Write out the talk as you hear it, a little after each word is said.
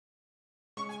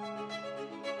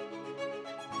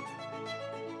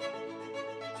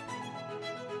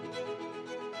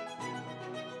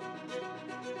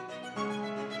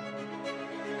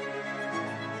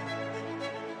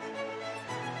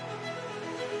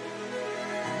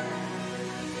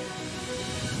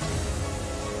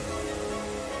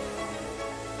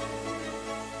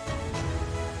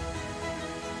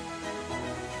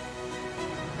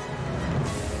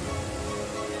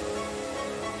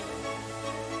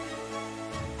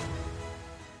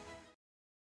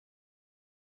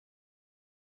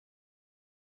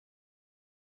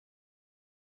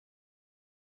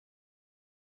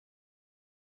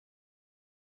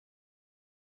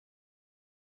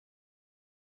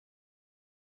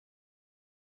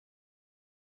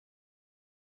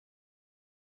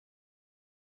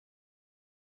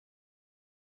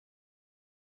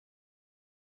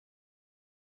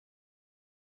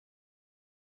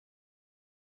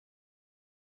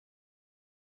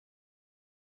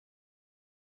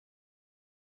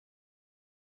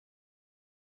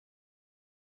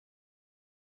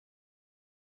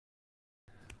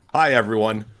Hi,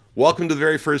 everyone. Welcome to the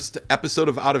very first episode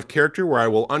of Out of Character, where I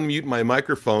will unmute my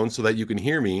microphone so that you can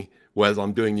hear me as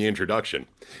I'm doing the introduction.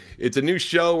 It's a new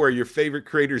show where your favorite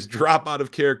creators drop out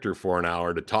of character for an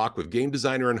hour to talk with game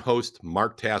designer and host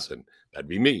Marc Tassin, that'd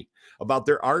be me, about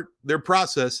their art, their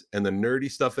process, and the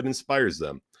nerdy stuff that inspires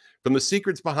them. From the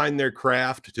secrets behind their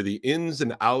craft to the ins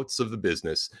and outs of the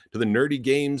business to the nerdy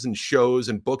games and shows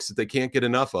and books that they can't get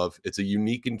enough of, it's a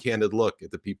unique and candid look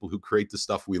at the people who create the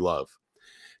stuff we love.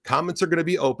 Comments are going to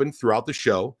be open throughout the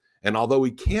show. And although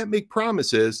we can't make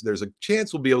promises, there's a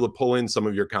chance we'll be able to pull in some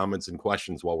of your comments and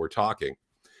questions while we're talking.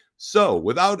 So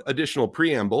without additional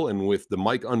preamble and with the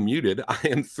mic unmuted, I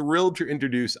am thrilled to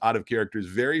introduce Out of Character's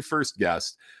very first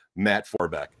guest, Matt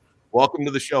Forbeck. Welcome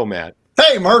to the show, Matt.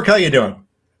 Hey, Mark, how you doing?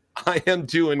 I am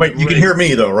doing Wait, great. You can hear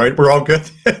me, though, right? We're all good?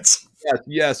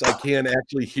 Yes, I can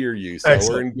actually hear you, so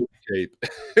Excellent. We're in good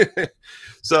shape.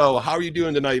 So how are you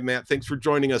doing tonight, Matt? Thanks for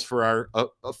joining us for our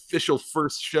official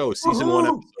first show, Season 1,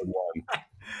 Episode 1.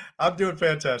 I'm doing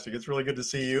fantastic. It's really good to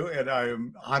see you, and I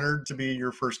am honored to be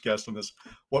your first guest on this,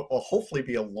 what will hopefully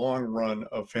be a long run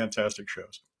of fantastic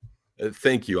shows.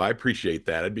 Thank you. I appreciate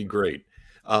that. It'd be great.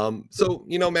 So,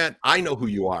 Matt, I know who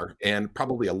you are, and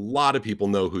probably a lot of people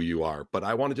know who you are, but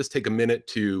I want to just take a minute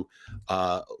to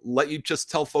let you just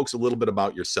tell folks a little bit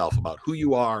about yourself, about who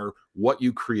you are, what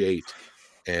you create,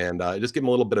 and just give them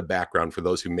a little bit of background for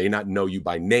those who may not know you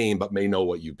by name, but may know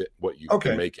what you've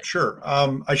been making. Sure.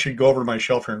 I should go over to my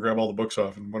shelf here and grab all the books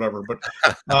off and whatever, but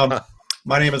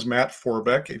my name is Matt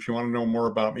Forbeck. If you want to know more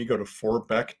about me, go to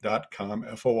forbeck.com,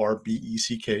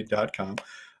 Forbeck.com.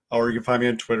 Or you can find me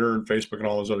on Twitter and Facebook and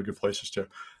all those other good places too,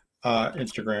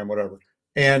 Instagram, whatever.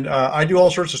 And I do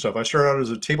all sorts of stuff. I started out as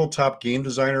a tabletop game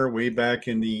designer way back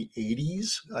in the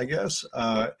 80s, I guess.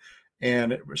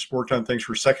 And it worked on things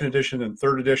for 2nd edition and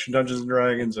 3rd edition Dungeons &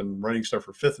 Dragons and writing stuff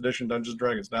for 5th edition Dungeons &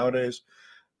 Dragons nowadays.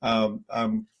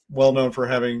 I'm well known for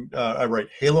having, I write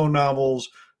Halo novels,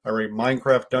 I write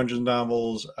Minecraft Dungeons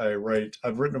novels, I've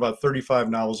written about 35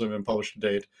 novels that have been published to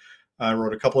date. I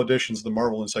wrote a couple editions of the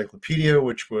Marvel Encyclopedia,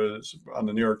 which was on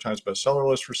the New York Times bestseller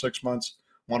list for 6 months.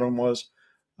 One of them was.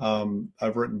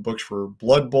 I've written books for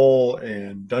Blood Bowl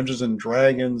and Dungeons and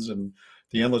Dragons and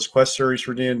the Endless Quest series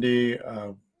for D&D.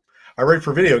 I write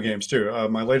for video games too.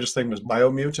 My latest thing was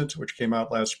Biomutant, which came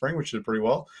out last spring, which did pretty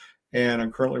well. And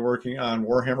I'm currently working on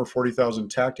Warhammer 40,000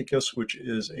 Tacticus, which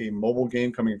is a mobile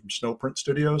game coming from Snowprint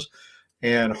Studios,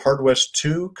 and Hard West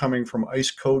 2 coming from Ice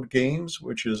Code Games,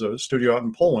 which is a studio out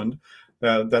in Poland.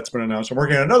 That's been announced. I'm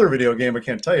working on another video game I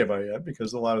can't tell you about yet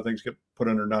because a lot of things get put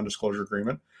under non-disclosure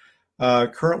agreement.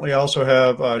 Currently, I also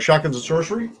have Shotguns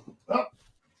Sorcery,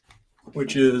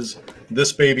 which is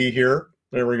this baby here.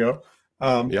 There we go.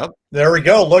 Yep. There we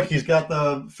go. Look, he's got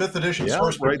the 5th edition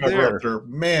source book right cover up there.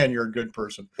 Man, you're a good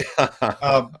person.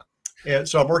 And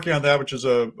so I'm working on that, which is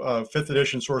a 5th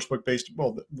edition source book based.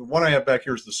 Well, the one I have back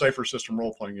here is the Cipher System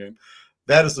role-playing game.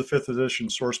 That is the 5th edition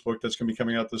source book that's going to be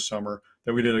coming out this summer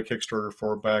that we did a Kickstarter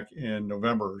for back in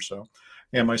November or so.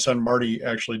 And my son Marty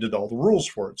actually did all the rules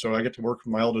for it. So I get to work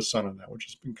with my eldest son on that, which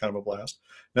has been kind of a blast.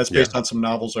 And that's based on some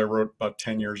novels I wrote about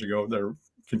 10 years ago that are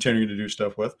continuing to do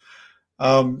stuff with.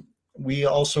 We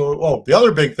also, the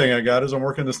other big thing I got is I'm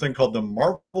working on this thing called the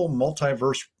Marvel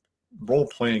Multiverse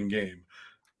Role-Playing Game.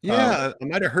 I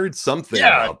might have heard something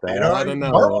about that. I don't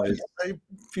know. A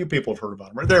few people have heard about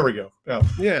them. Right? There we go.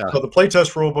 Yeah. So the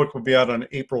playtest rulebook will be out on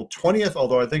April 20th,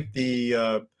 although I think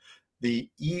the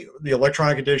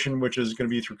electronic edition, which is going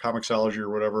to be through Comixology or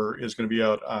whatever, is going to be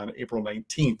out on April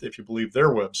 19th, if you believe their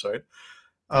website.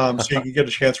 So you can get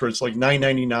a chance where it's like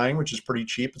 $9.99, which is pretty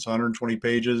cheap. It's 120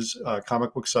 pages,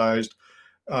 comic book sized.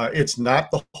 It's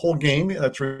not the whole game.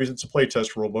 That's the reason it's a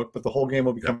playtest rulebook, but the whole game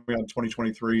will be coming out in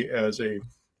 2023 as a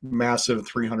massive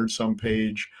 300-some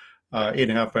page,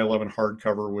 8.5 by 11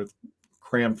 hardcover with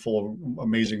crammed full of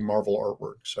amazing Marvel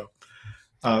artwork. So,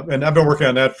 and I've been working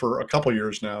on that for a couple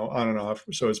years now, on and off.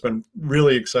 So it's been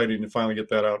really exciting to finally get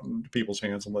that out into people's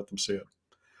hands and let them see it.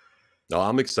 No,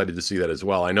 I'm excited to see that as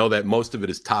well. I know that most of it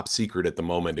is top secret at the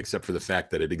moment, except for the fact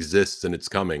that it exists and it's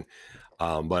coming.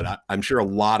 But I'm sure a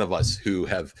lot of us who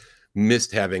have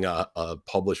missed having a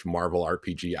published Marvel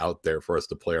RPG out there for us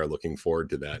to play are looking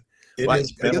forward to that. I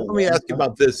guess let me ask you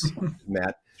about this,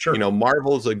 Matt. Sure.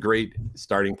 Marvel is a great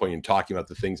starting point in talking about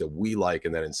the things that we like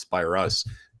and that inspire us.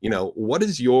 What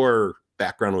is your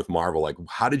background with Marvel? Like,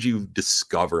 how did you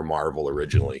discover Marvel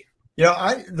originally?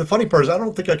 The funny part is I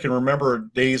don't think I can remember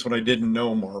days when I didn't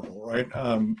know Marvel, right?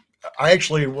 I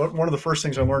actually, one of the first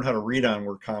things I learned how to read on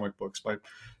were comic books.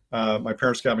 My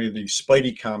parents got me the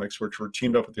Spidey comics, which were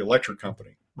teamed up with the Electric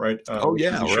Company, right?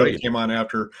 Right. Came on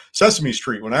after Sesame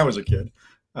Street when I was a kid.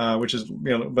 which has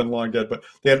been long dead. But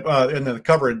they had and then the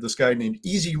cover, this guy named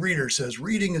Easy Reader says,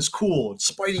 "Reading is cool. It's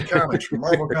Spidey Comics from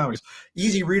Marvel Comics."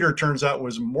 Easy Reader turns out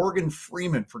was Morgan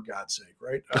Freeman, for God's sake,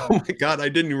 right? Oh my God, I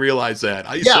didn't realize that.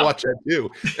 I used to watch that too.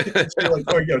 So you're like,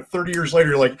 oh, 30 years later,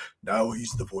 you're like, now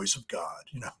he's the voice of God,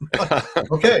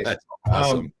 Okay. That's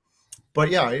awesome. But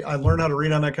yeah, I learned how to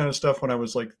read on that kind of stuff when I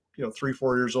was like, 3,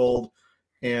 4 years old.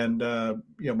 And,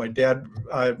 my dad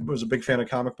was a big fan of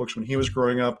comic books when he was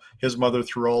growing up. His mother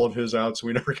threw all of his out, so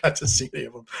we never got to see any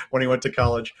of them when he went to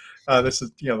college. This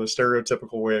is, the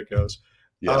stereotypical way it goes.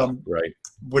 Yeah, right.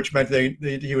 Which meant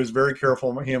he was very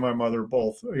careful. He and my mother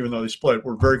both, even though they split,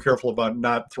 were very careful about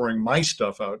not throwing my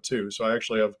stuff out too. So I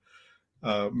actually have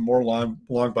more long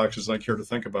boxes than I care to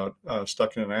think about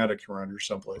stuck in an attic around here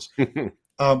someplace.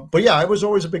 But yeah, I was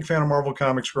always a big fan of Marvel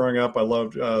Comics growing up. I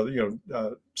loved,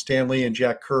 Stan Lee and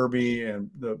Jack Kirby and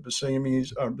the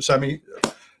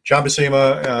John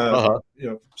Buscema,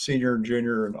 senior and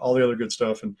junior and all the other good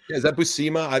stuff. And is that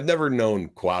Buscema? I've never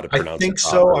known how to pronounce it. I think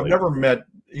so. I've never met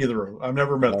either of them. I've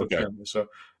never met the family. So,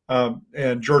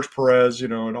 and George Perez,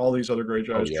 and all these other great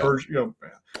guys. George,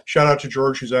 shout out to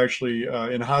George, who's actually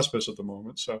in hospice at the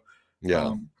moment. So,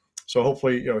 yeah. So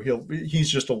hopefully, he's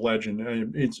just a legend.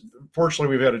 And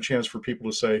fortunately, we've had a chance for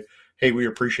people to say, "Hey, we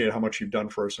appreciate how much you've done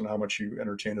for us and how much you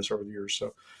entertained us over the years."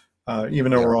 So,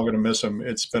 even though we're all going to miss him,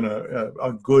 it's been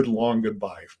a good long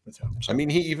goodbye with him. So. I mean,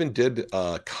 he even did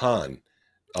a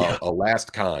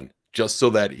last con, just so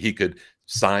that he could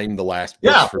sign the last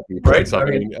books for people. Right? So,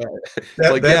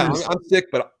 I'm sick,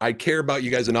 but I care about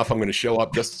you guys enough. I'm going to show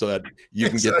up just so that you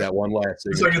can get that one last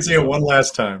thing. So I can see it one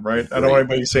last time, right? I don't want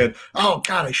anybody saying, "Oh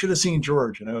God, I should have seen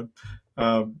George,"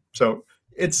 So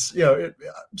it's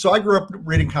so I grew up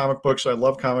reading comic books. I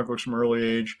love comic books from an early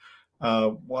age.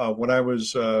 When I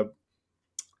was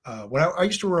when I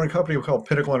used to run a company called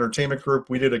Pinnacle Entertainment Group,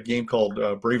 we did a game called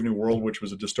Brave New World, which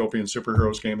was a dystopian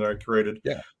superheroes game that I created.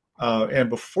 Yeah. And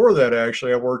before that,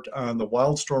 actually, I worked on the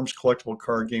Wildstorms collectible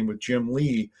card game with Jim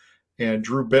Lee and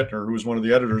Drew Bittner, who was one of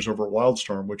the editors over at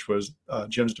Wildstorm, which was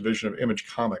Jim's division of Image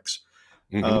Comics.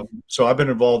 So I've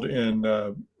been involved in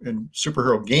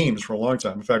superhero games for a long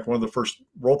time. In fact, one of the first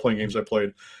role-playing games I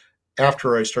played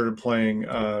after I started playing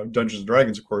Dungeons and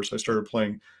Dragons, of course, I started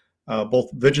playing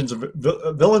both villains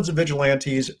and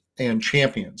vigilantes and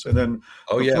champions. And then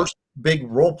the first big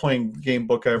role-playing game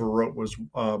book I ever wrote was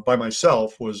by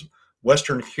myself was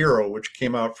Western Hero, which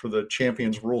came out for the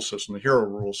Champions rule system, the Hero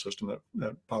rule system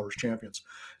that powers Champions.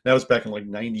 That was back in like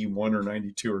 91 or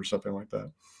 92 or something like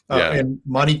that. And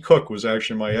Monty Cook was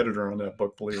actually my editor on that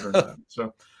book, believe it or not.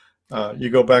 So you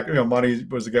go back, Monty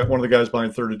was one of the guys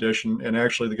behind third edition, and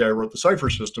actually the guy who wrote the Cipher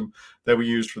system that we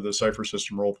used for the Cipher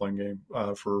system role-playing game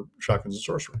for Shotguns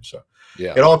Sorcery. So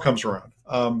it all comes around.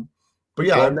 But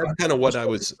yeah, and that's kind of what I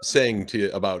was saying to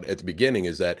you about at the beginning,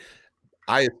 is that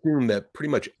I assume that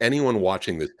pretty much anyone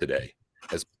watching this today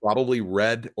has probably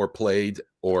read or played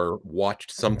or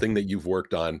watched something that you've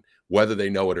worked on, whether they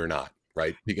know it or not,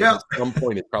 right? Because at some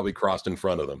point it probably crossed in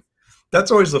front of them. That's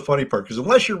always the funny part, because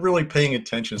unless you're really paying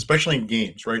attention, especially in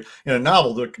games, right? In a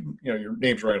novel, your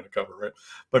name's right on the cover, right?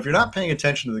 But if you're not paying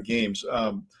attention to the games,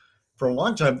 for a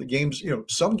long time, the games,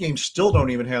 some games still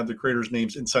don't even have the creators'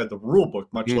 names inside the rule book,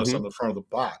 much less on the front of the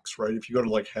box, right? If you go to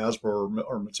like Hasbro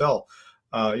or Mattel,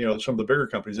 some of the bigger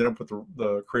companies, they don't put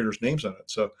the creators' names on it.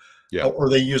 So, or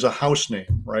they use a house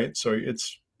name, right? So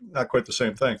it's not quite the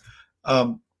same thing.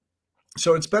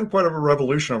 So it's been quite a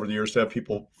revolution over the years to have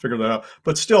people figure that out.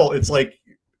 But still, it's like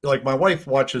my wife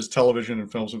watches television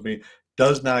and films with me,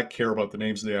 does not care about the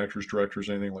names of the actors, directors,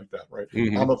 anything like that, right?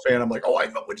 I'm a fan. I'm like, oh, I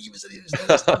know what he was.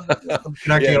 I'm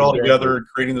connecting it all together and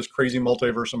creating this crazy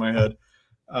multiverse in my head.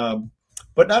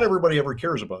 But not everybody ever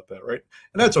cares about that, right?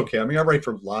 And that's okay. I mean, I write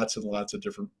for lots and lots of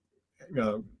different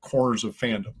corners of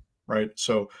fandom, right?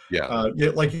 So,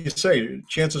 like you say,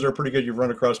 chances are pretty good you've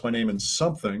run across my name in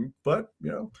something, but,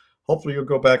 hopefully you'll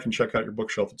go back and check out your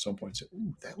bookshelf at some point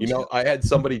and say, I had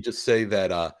somebody just say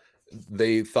that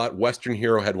they thought Western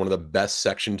Hero had one of the best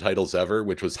section titles ever,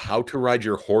 which was How to Ride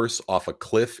Your Horse Off a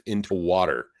Cliff into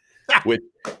Water. Which,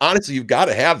 honestly, you've got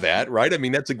to have that, right? I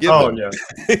mean, that's a given. Oh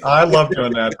yeah, I love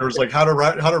doing that. There was like how to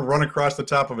run across the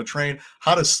top of a train,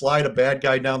 how to slide a bad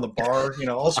guy down the bar,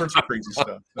 all sorts of crazy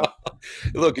stuff. So.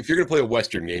 Look, if you're going to play a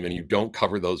Western game and you don't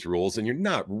cover those rules, then you're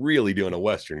not really doing a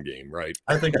Western game, right?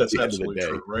 I think that's absolutely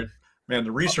true, right? Man,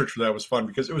 the research for that was fun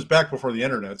because it was back before the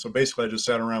internet. So basically, I just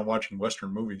sat around watching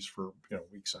Western movies for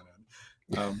weeks on end.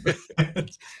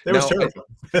 It was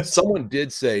terrifying. Someone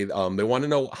did say they want to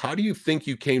know, how do you think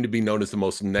you came to be known as the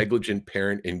most negligent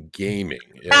parent in gaming?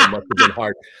 It must have been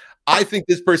hard. I think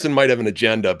this person might have an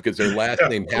agenda because their last Yeah.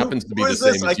 name happens to be Who the is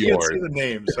this? same I as can't see yours. the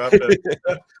name. So I have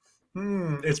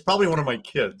to, it's probably one of my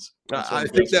kids. That's what I I'm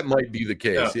think guessing. that might be the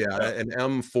Yeah, case. Yeah, yeah. an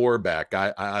M Forbeck.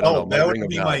 I don't know. Oh, Might that ring would a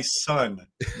be my bell. son,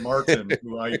 Martin,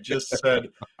 who I just said,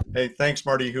 hey, thanks,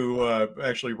 Marty, who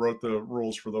actually wrote the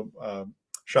rules for the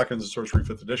Shotguns Sorcery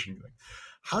 5th edition thing.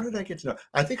 How did I get to know?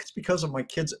 I think it's because of my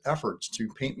kid's efforts to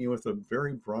paint me with a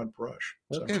very broad brush.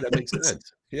 So Okay, that makes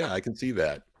sense. Yeah, I can see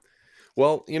that.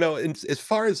 Well, as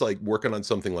far as like working on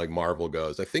something like Marvel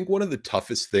goes, I think one of the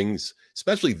toughest things,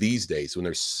 especially these days when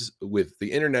there's with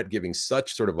the internet giving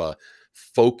such sort of a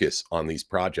focus on these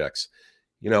projects,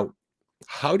 you know,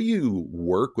 how do you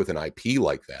work with an IP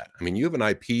like that? I mean, you have an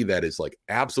IP that is like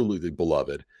absolutely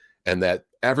beloved and that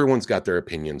everyone's got their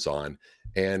opinions on.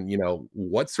 And,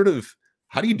 what sort of,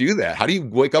 how do you do that? How do you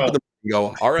wake up in well, the morning and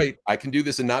go, all right, I can do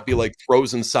this and not be like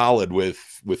frozen solid with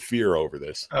fear over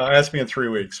this? ask me in 3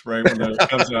 weeks, right when it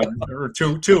comes out, or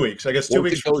 2 weeks. I guess two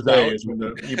Once weeks it from goes today out. is when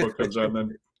the ebook comes out, and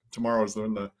then tomorrow is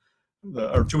when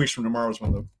or 2 weeks from tomorrow is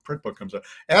when the print book comes out.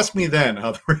 Ask me then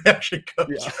how the reaction goes.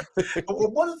 Yeah.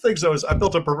 But one of the things though is I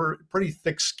built up a pretty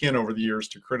thick skin over the years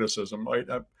to criticism.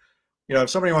 If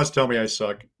somebody wants to tell me I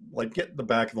suck, like get in the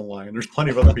back of the line. There's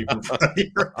plenty of other people in front of you,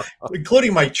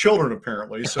 including my children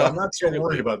apparently. So I'm not so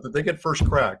worried about that. They get first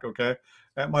crack, okay?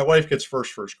 And my wife gets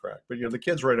first crack, but the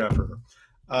kids right after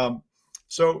her.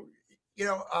 So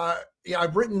yeah,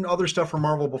 I've written other stuff for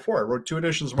Marvel before. I wrote 2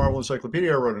 editions of Marvel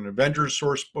Encyclopedia. I wrote an Avengers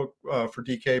source book for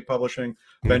DK Publishing,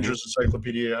 Mhm. Avengers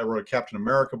Encyclopedia. I wrote a Captain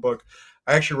America book.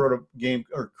 I actually wrote a game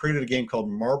or created a game called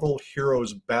Marvel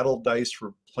Heroes Battle Dice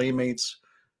for Playmates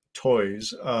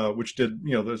Toys, which did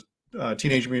the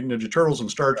Teenage Mutant Ninja Turtles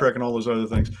and Star Trek and all those other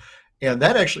things. And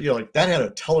that actually, that had a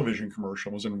television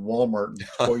commercial. It was in Walmart and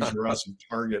Toys R Us and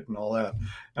Target and all that. And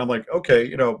I'm like,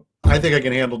 okay, I think I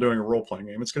can handle doing a role playing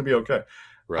game. It's going to be okay.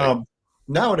 Right.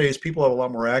 Nowadays, people have a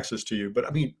lot more access to you. But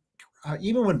I mean,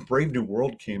 even when Brave New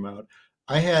World came out,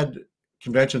 I had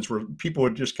conventions where people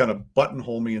would just kind of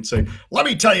buttonhole me and say, "Let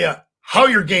me tell you how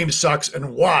your game sucks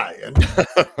and why." And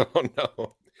Oh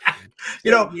no.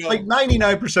 So, like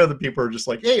 99% of the people are just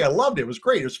like, hey, I loved it. It was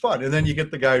great. It was fun. And then you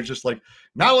get the guy who's just like,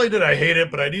 not only did I hate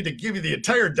it, but I need to give you the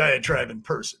entire diatribe in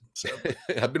person. So,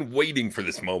 I've been waiting for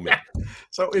this moment.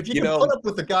 so if you can put up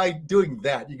with the guy doing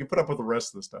that, you can put up with the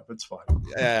rest of the stuff. It's fine.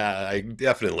 Yeah, I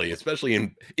definitely,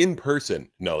 especially in person,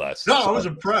 no less. No, I So was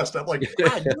impressed. I'm like,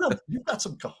 God, you've got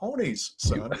some cojones,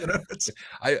 son.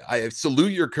 I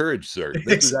salute your courage, sir.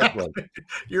 This is excellent.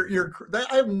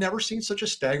 I've never seen such a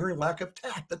staggering lack of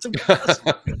tact. That's impressive.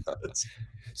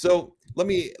 So let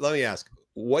me ask,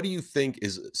 what do you think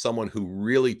is someone who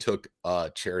really took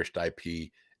a cherished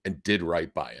IP and did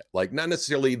right by it? Like not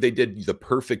necessarily they did the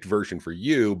perfect version for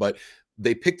you, but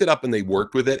they picked it up and they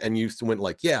worked with it and you went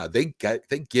like, yeah, they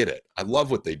get it. I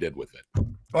love what they did with it.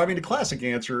 Well, I mean, the classic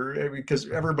answer, because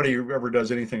everybody who ever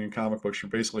does anything in comic books, you're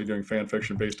basically doing fan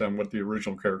fiction based on what the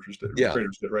original characters did, Yeah.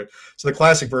 creators did, right? So the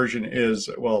classic version is,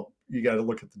 well, you got to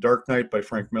look at The Dark Knight by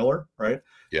Frank Miller, right?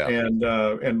 Yeah.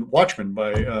 And Watchmen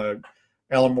by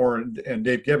Alan Moore and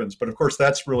Dave Gibbons. But of course,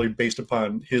 that's really based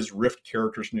upon his Rift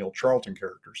characters, Neil Charlton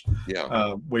characters,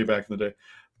 way back in the day.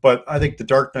 But I think The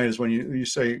Dark Knight is when you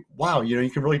say, wow, you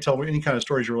can really tell any kind of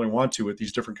stories you really want to with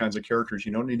these different kinds of characters.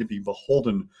 You don't need to be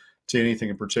beholden to anything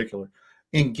in particular.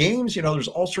 In games, there's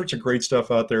all sorts of great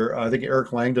stuff out there. I think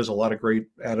Eric Lang does a lot of great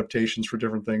adaptations for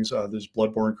different things. There's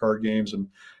Bloodborne card games and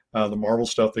the Marvel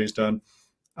stuff that he's done.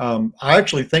 I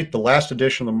actually think the last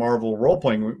edition of the Marvel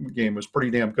role-playing game was pretty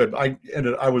damn good.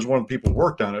 I was one of the people who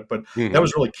worked on it, but that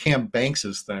was really Cam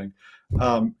Banks's thing.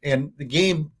 And the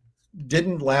game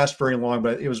didn't last very long,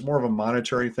 but it was more of a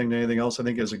monetary thing than anything else. I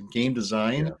think as a game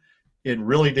design, it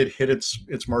really did hit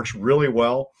its marks really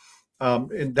well.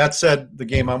 And that said, the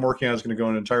game I'm working on is going to go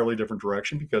in an entirely different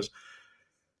direction because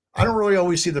I don't really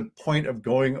always see the point of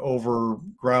going over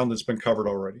ground that's been covered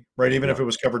already, right? Even if it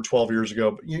was covered 12 years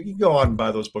ago, but you can go out and buy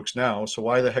those books now. So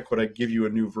why the heck would I give you a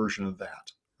new version of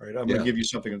that, right? I'm going to give you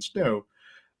something that's new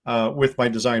with my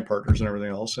design partners and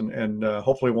everything else. And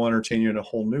hopefully we'll entertain you in a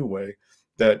whole new way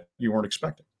that you weren't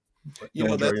expecting.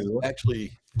 That's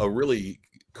actually a really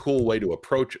cool way to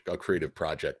approach a creative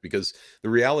project because the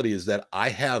reality is that I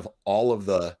have all of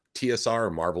the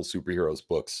TSR Marvel superheroes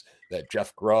books that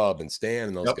Jeff Grubb and Stan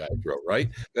and those guys wrote, right?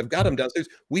 I've got them downstairs.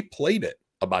 We played it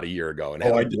about a year ago and I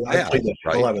played the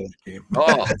hell out of that game.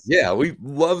 Oh yeah, we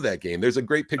love that game. There's a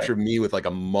great picture of me with like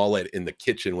a mullet in the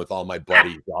kitchen with all my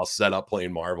buddies all set up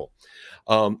playing Marvel.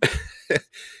 The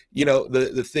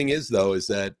thing is though is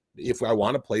that if I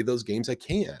want to play those games, I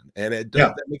can, and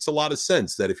that makes a lot of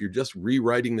sense. That if you're just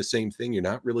rewriting the same thing, you're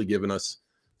not really giving us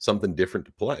something different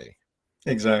to play.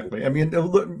 Exactly. I mean,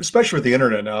 especially with the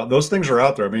internet now, those things are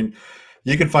out there. I mean,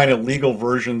 you can find illegal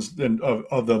versions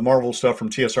of the Marvel stuff from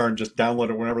TSR and just download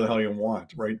it whenever the hell you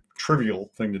want, right? Trivial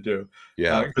thing to do,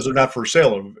 Yeah. because they're not for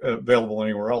sale available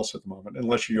anywhere else at the moment,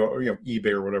 unless you know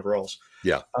eBay or whatever else.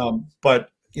 Yeah.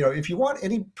 But you know, if you want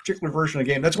any particular version of a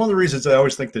game, that's one of the reasons I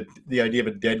always think that the idea of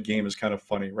a dead game is kind of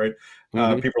funny, right?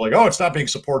 Hmm. People are like, "Oh, it's not being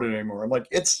supported anymore." I'm like,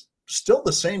 it's still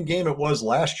the same game it was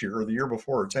last year or the year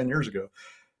before or 10 years ago.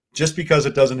 Just because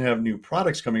it doesn't have new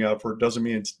products coming out for it doesn't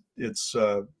mean it's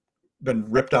been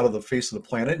ripped out of the face of the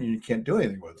planet and you can't do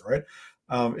anything with it, right?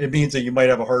 It means that you might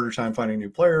have a harder time finding new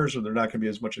players, or there not going to be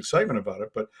as much excitement about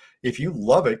it. But if you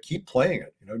love it, keep playing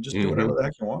it. You know, just do whatever Hmm. the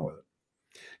heck you want with it.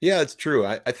 Yeah, it's true.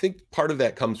 I think part of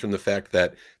that comes from the fact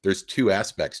that there's two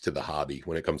aspects to the hobby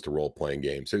when it comes to role-playing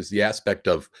games. There's the aspect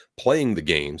of playing the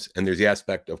games, and there's the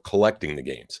aspect of collecting the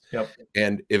games. Yep,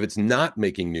 And if it's not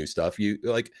making new stuff, you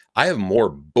like, I have more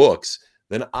books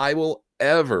than I will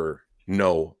ever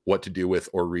know what to do with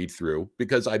or read through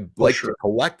because I for like to sure.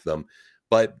 collect them.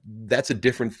 But that's a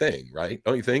different thing, right?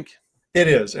 Don't you think? It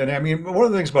is. And I mean, one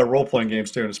of the things about role playing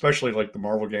games too, and especially like the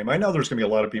Marvel game, I know there's going to be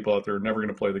a lot of people out there who are never going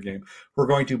to play the game who are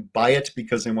going to buy it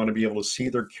because they want to be able to see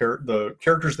the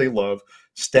characters they love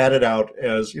statted out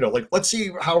as, you know, like, let's see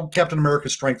how Captain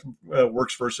America's strength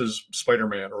works versus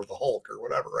Spider-Man or the Hulk or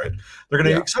whatever, right? They're going to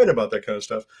Yeah, be excited about that kind of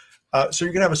stuff. So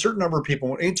you're going to have a certain number of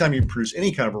people, anytime you produce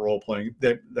any kind of a role playing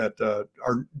that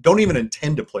are don't even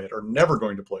intend to play it or never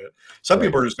going to play it. Some right.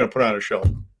 people are just going to put it on a shelf.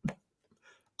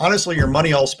 Honestly, your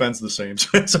money all spends the same, so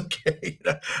it's okay.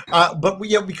 But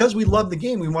yeah, because we love the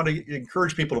game, we want to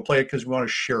encourage people to play it because we want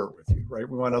to share it with you, right?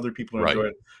 We want other people to Right. enjoy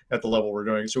it at the level we're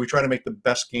doing. So we try to make the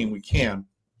best game we can.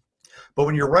 But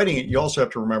when you're writing it, you also have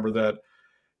to remember that,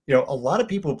 you know, a lot of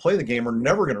people who play the game are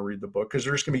never going to read the book because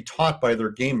they're just going to be taught by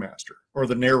their game master or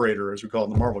the narrator, as we call it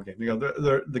in the Marvel game. You know,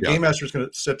 the Yeah. game master is going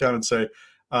to sit down and say,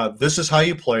 this is how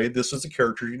you play. This is the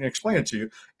character. You can explain it to you.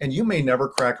 And you may never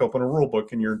crack open a rule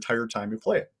book in your entire time you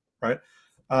play it, right?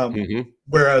 Um, Hmm.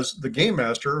 Whereas the game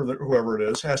master, or whoever it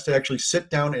is, has to actually sit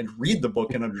down and read the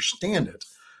book and understand it.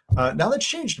 Now that's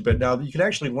changed a bit. Now you can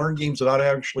actually learn games without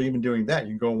actually even doing that. You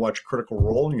can go and watch Critical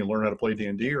Role and you learn how to play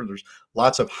D&D, or there's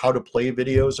lots of how to play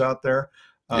videos out there.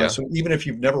 Yeah. So even if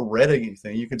you've never read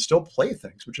anything, you can still play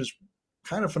things, which is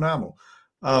kind of phenomenal.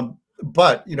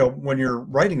 But you know, when you're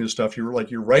writing this stuff, you're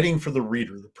writing for the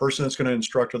reader, the person that's going to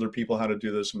instruct other people how to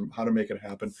do this and how to make it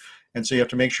happen. And so you have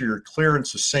to make sure you're clear and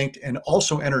succinct and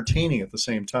also entertaining at the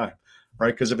same time,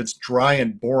 right? Because if it's dry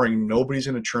and boring, nobody's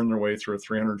going to churn their way through a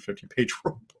 350-page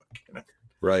rule book. You know?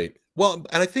 Right. Well,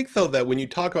 and I think though that when you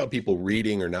talk about people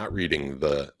reading or not reading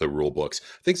the rule books,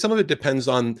 I think some of it depends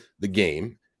on the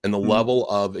game and the Mhm. level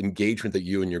of engagement that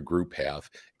you and your group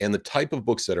have and the type of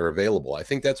books that are available. I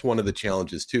think that's one of the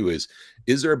challenges too is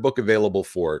there a book available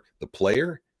for the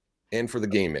player and for the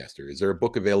game master? Is there a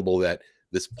book available that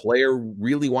this player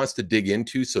really wants to dig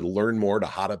into so to learn more to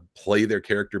how to play their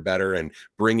character better and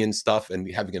bring in stuff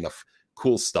and having enough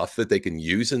cool stuff that they can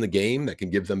use in the game that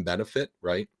can give them benefit,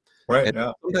 right? Right. And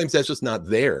Yeah. sometimes that's just not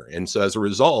there. And so as a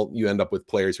result, you end up with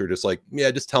players who are just like,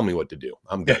 yeah, just tell me what to do.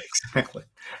 I'm Yeah, good. exactly.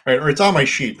 Right. Or it's on my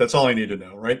sheet. That's all I need to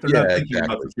know. Right. They're Yeah, not thinking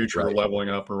about exactly. the future or Right. leveling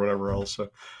up or whatever else. So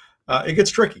it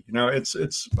gets tricky. You know, it's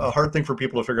a hard thing for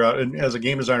people to figure out. And as a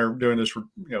game designer doing this for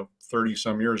 30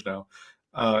 some years now,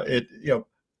 it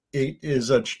is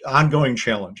an ongoing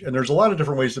challenge. And there's a lot of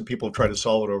different ways that people have tried to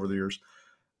solve it over the years.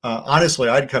 Honestly,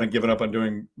 I'd kind of given up on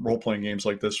doing role playing games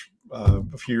like this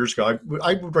a few years ago.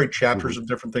 I would write chapters Mhm. of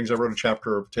different things. I wrote a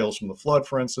chapter of Tales from the Flood,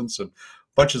 for instance, and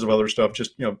bunches of other stuff.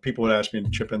 Just people would ask me to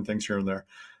chip in things here and there.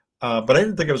 But I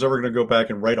didn't think I was ever going to go back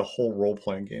and write a whole role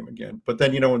playing game again. But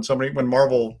then, when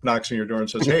Marvel knocks on your door and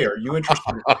says, "Hey, are you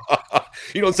interested?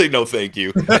 You don't say no, thank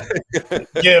you.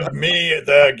 Give me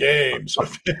the games."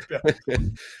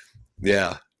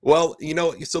 Yeah. Well,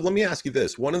 so let me ask you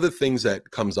this. One of the things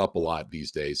that comes up a lot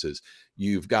these days is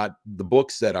you've got the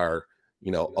books that are, a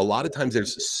lot of times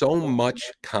there's so much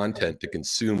content to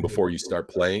consume before you start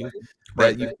playing that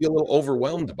Right. you feel a little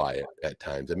overwhelmed by it at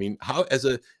times. I mean,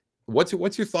 what's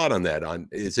your thought on that?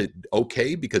 Is it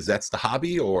okay because that's the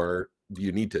hobby, or do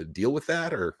you need to deal with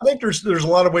that, or? I think there's a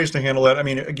lot of ways to handle that. I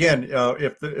mean, again,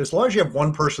 as long as you have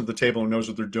one person at the table who knows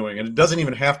what they're doing, and it doesn't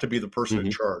even have to be the person in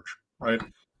Mhm. charge, right?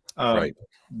 Um, Right.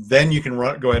 then you can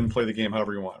go ahead and play the game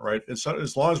however you want, right? As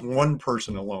long as one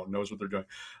person alone knows what they're doing.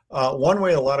 One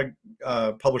way a lot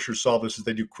of publishers solve this is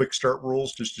they do quick start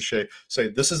rules just to say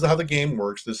this is how the game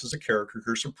works. This is a character.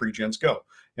 Here's some pre-gens. Go.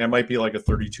 And it might be like a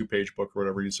 32-page book or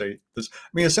whatever. You say this. I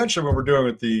mean, essentially, what we're doing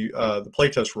with the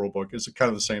playtest rule book is kind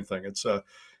of the same thing. It's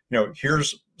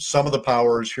here's some of the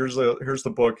powers. Here's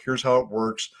the book. Here's how it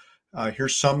works.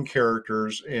 Here's some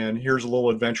characters, and here's a little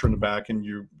adventure in the back, and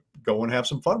you go and have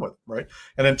some fun with it, right?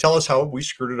 And then tell us how we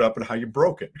screwed it up and how you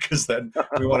broke it, because then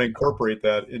we want to incorporate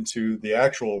that into the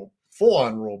actual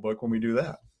full-on rule book when we do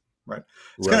that, right?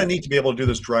 It's kind of neat to be able to do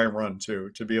this dry run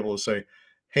too, to be able to say,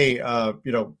 hey,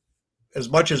 as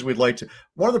much as we'd like to,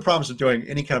 one of the problems of doing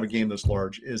any kind of a game this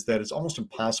large is that it's almost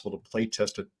impossible to play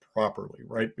test it properly,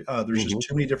 right? There's just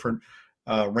too many different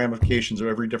ramifications of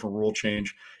every different rule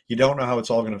change. You don't know how it's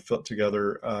all going to fit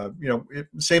together.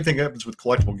 Same thing happens with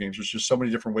collectible games. There's just so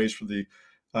many different ways for the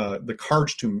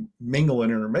cards to mingle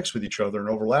and intermix with each other and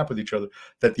overlap with each other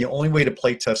that the only way to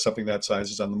play test something that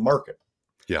size is on the market.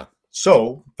 Yeah.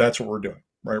 So that's what we're doing,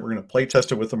 right? We're going to play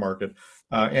test it with the market.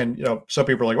 And some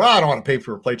people are like, well, I don't want to pay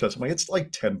for a play test. I'm like, it's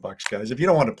like $10, guys. If you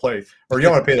don't want to play, or you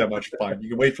don't want to pay that much, fine. You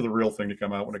can wait for the real thing to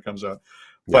come out when it comes out.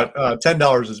 But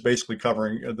 $10 is basically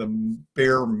covering the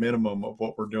bare minimum of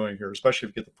what we're doing here, especially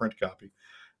if you get the print copy.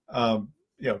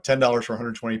 $10 for a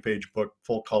 120-page book,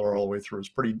 full color all the way through is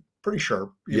pretty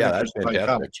sharp. Yeah, that's fantastic.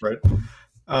 Comics,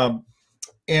 right?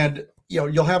 And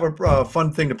you'll have a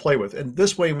fun thing to play with. And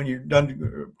this way, when you're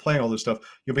done playing all this stuff,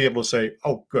 you'll be able to say,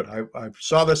 oh, good, I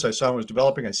saw this, I saw it was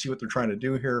developing, I see what they're trying to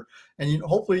do here. And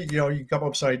hopefully, you come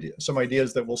up with some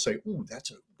ideas that will say, ooh,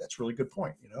 that's a really good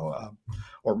point,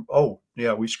 or, oh,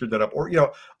 yeah, we screwed that up. Or,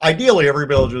 ideally,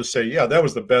 everybody will just say, yeah, that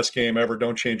was the best game ever,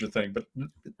 don't change a thing. But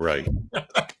right.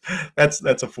 that's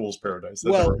a fool's paradise.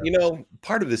 Well,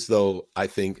 part of this, though, I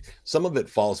think some of it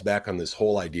falls back on this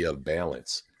whole idea of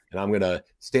balance. And I'm going to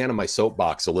stand on my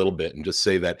soapbox a little bit and just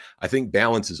say that I think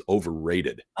balance is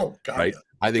overrated. Oh, God. Right?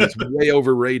 I think it's way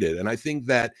overrated. And I think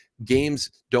that games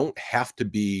don't have to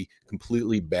be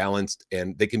completely balanced,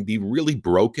 and they can be really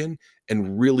broken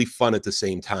and really fun at the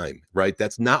same time, right?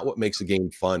 That's not what makes a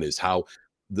game fun, is how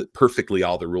perfectly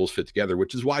all the rules fit together,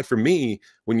 which is why for me,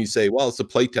 when you say, well, it's a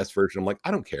playtest version, I'm like,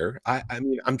 I don't care. I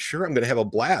mean, I'm sure I'm going to have a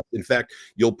blast. In fact,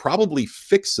 you'll probably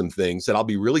fix some things that I'll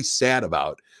be really sad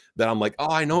about, that I'm like, oh,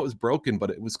 I know it was broken, but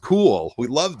it was cool. We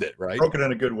loved it, right? Broken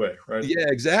in a good way, right? Yeah,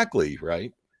 exactly,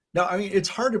 right? Now, I mean,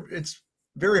 it's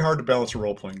very hard to balance a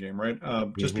role-playing game, right?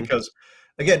 Just because,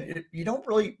 again,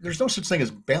 there's no such thing as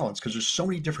balance, because there's so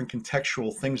many different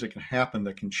contextual things that can happen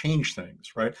that can change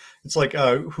things, right? It's like,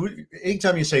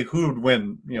 anytime you say who would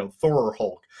win, Thor or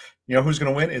Hulk, who's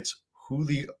going to win? It's who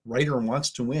the writer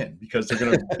wants to win, because they're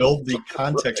going to build the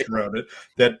context around it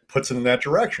that puts it in that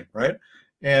direction, right?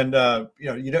 And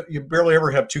you barely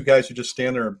ever have two guys who just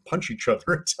stand there and punch each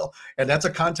other and that's a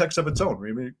context of its own.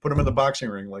 I mean, put them in the boxing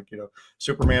ring, like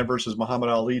Superman versus Muhammad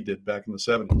Ali did back in the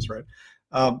 70s,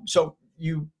 right? So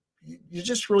you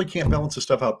just really can't balance this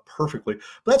stuff out perfectly.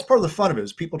 But that's part of the fun of it,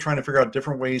 is people trying to figure out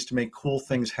different ways to make cool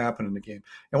things happen in the game.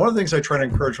 And one of the things I try to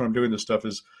encourage when I'm doing this stuff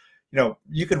is,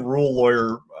 you can rules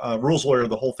lawyer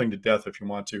the whole thing to death if you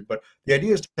want to, but the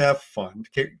idea is to have fun,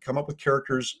 to come up with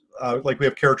characters, like we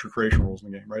have character creation rules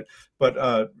in the game, right? But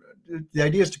the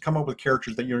idea is to come up with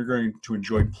characters that you're going to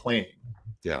enjoy playing,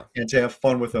 and to have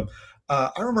fun with them.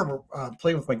 I remember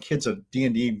playing with my kids at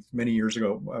D&D many years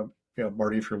ago.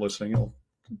 Marty, if you're listening, I'll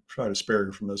try to spare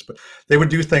you from this, but they would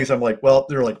do things. I'm like,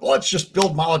 they're like, well, let's just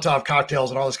build Molotov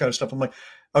cocktails and all this kind of stuff. I'm like,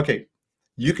 okay,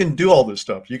 you can do all this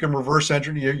stuff. You can reverse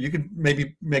engineer. You can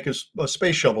maybe make a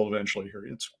space shuttle eventually here.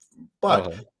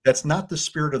 But that's not the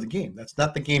spirit of the game. That's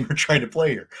not the game you're trying to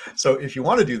play here. So if you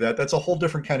want to do that, that's a whole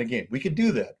different kind of game. We could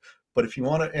do that. But if you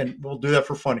want to, and we'll do that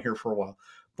for fun here for a while.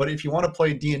 But if you want to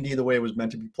play D&D the way it was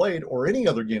meant to be played, or any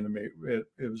other game that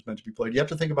it was meant to be played, you have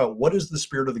to think about, what is the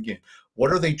spirit of the game?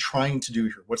 What are they trying to do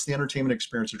here? What's the entertainment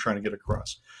experience they're trying to get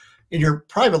across? In your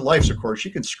private lives, of course,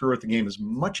 you can screw with the game as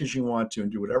much as you want to and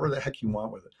do whatever the heck you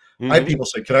want with it. I have people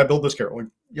say, can I build this character?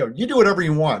 Well, you do whatever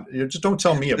you want. Just don't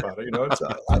tell me about it.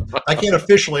 I can't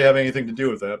officially have anything to do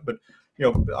with that, but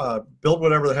build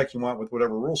whatever the heck you want with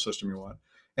whatever rule system you want,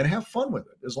 and have fun with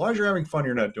it. As long as you're having fun,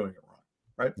 you're not doing it wrong,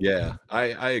 right? Yeah, I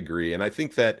agree. And I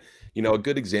think that, a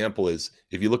good example is,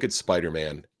 if you look at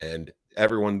Spider-Man, and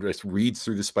everyone just reads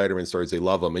through the Spider-Man stories, they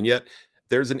love them. And yet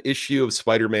there's an issue of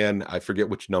Spider-Man, I forget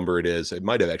which number it is. It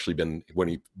might have actually been when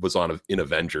he was in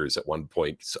Avengers at one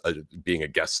point, being a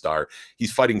guest star.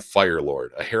 He's fighting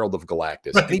Firelord, a Herald of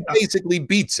Galactus, and he basically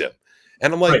beats him.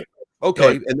 And I'm like,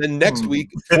 okay. And then next week,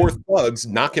 4 thugs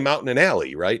knock him out in an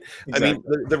alley, right? Exactly. I mean,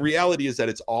 the reality is that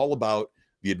it's all about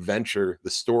the adventure, the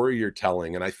story you're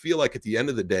telling. And I feel like at the end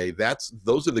of the day,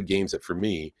 those are the games that, for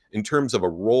me, in terms of a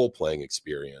role-playing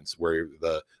experience, where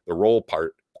the role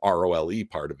part, ROLE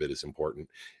part of it is important,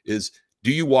 is,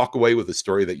 do you walk away with a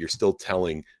story that you're still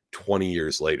telling 20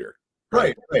 years later,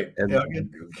 Right, right. And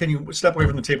Can you step away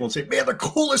from the table and say, "Man, the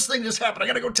coolest thing just happened. I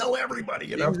got to go tell everybody."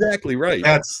 You know, exactly right.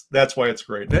 that's why it's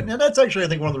great. And that's actually, I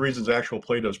think, one of the reasons actual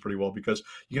play does pretty well, because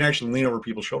you can actually lean over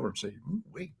people's shoulder and say,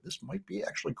 "Wait, this might be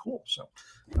actually cool." So,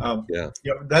 Yeah.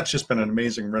 that's just been an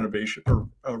amazing renovation or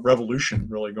revolution,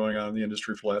 really, going on in the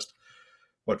industry for the last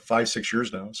 5-6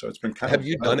 years now. So it's been kind Have of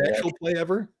you fun done to watch. actual play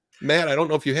ever? Matt, I don't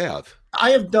know if you have.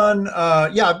 I have done,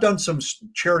 I've done some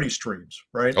charity streams,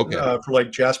 right? Okay. For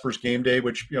like Jasper's Game Day,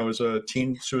 which is a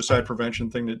teen suicide prevention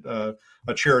thing that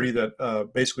a charity that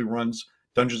basically runs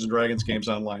Dungeons and Dragons games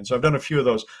online. So I've done a few of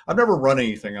those. I've never run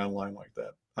anything online like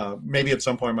that. Maybe at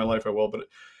some point in my life I will, but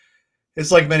it's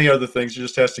like many other things. It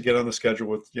just has to get on the schedule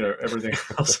with everything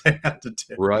else I have to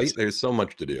do. Right? So, There's so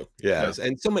much to do. yeah. Yes.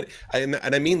 And so many, and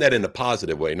I mean that in a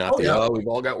positive way, not Oh yeah. we've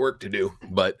all got work to do,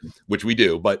 but which we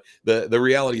do. But the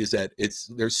reality is that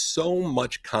there's so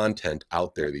much content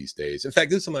out there these days. In fact,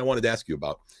 this is something I wanted to ask you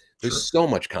about. There's Sure. so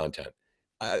much content,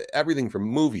 everything from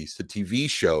movies to TV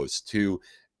shows to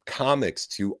comics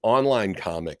to online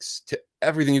comics to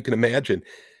everything you can imagine.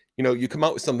 You come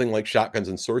out with something like Shotguns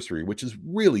and Sorcery, which is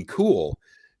really cool.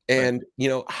 Right. And,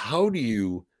 how do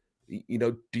you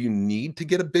need to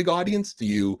get a big audience?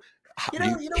 You don't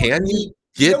can you need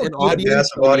get an a audience?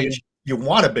 massive I audience. mean, You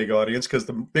want a big audience, because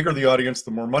the bigger the audience,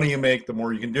 the more money you make, the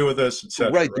more you can do with this,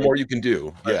 etc. right. The Right. more you can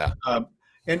do. Right. Yeah.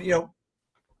 And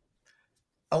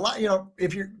a lot.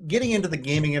 If you're getting into the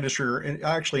gaming industry, or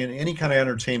actually in any kind of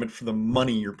entertainment for the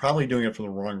money, you're probably doing it for the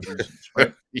wrong reasons,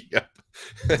 right? Yeah.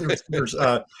 There's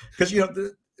because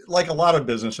like a lot of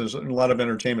businesses and a lot of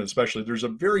entertainment, especially, there's a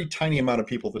very tiny amount of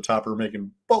people at the top who are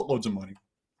making boatloads of money.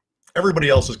 Everybody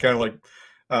else is kind of like,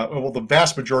 well, the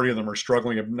vast majority of them are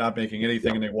struggling of not making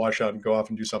anything, and they wash out and go off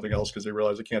and do something else because they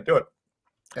realize they can't do it.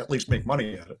 At least make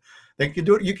money at it. They can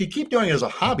do it. You can keep doing it as a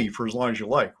hobby for as long as you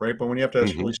like, right? But when you have to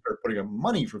actually start putting up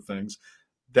money for things,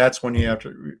 that's when you have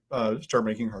to start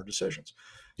making hard decisions.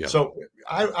 Yeah. So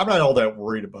I'm not all that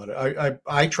worried about it.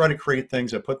 I try to create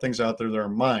things. I put things out there that are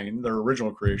mine, they're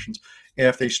original creations. And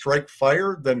if they strike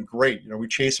fire, then great. We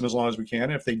chase them as long as we can.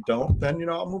 If they don't, then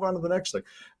I'll move on to the next thing.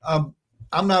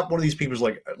 I'm not one of these people who's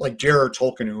like J.R.R.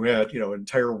 Tolkien, who had an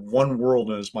entire one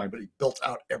world in his mind, but he built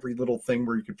out every little thing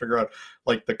where you could figure out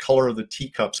like the color of the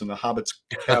teacups in the Hobbit's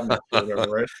cabinet or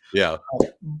whatever, right? Yeah.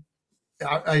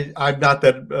 I'm not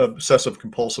that obsessive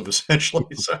compulsive,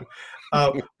 essentially. So,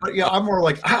 but yeah, I'm more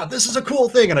like, this is a cool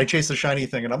thing, and I chase the shiny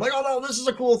thing, and I'm like, oh no, this is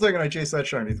a cool thing, and I chase that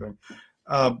shiny thing.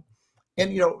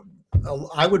 And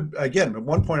I would, again, at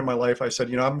one point in my life, I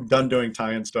said, I'm done doing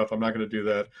tie-in stuff. I'm not going to do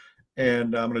that,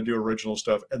 and I'm going to do original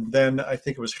stuff. And then I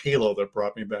think it was Halo that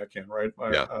brought me back in, right?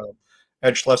 Yeah.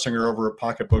 Ed Schlesinger over at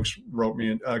Pocket Books wrote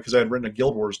me because I had written a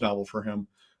Guild Wars novel for him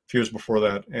a few years before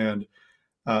that, and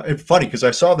it's funny because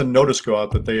I saw the notice go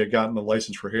out that they had gotten the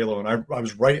license for Halo, and I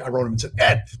was right. I wrote him and said,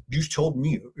 Ed, you told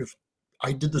me if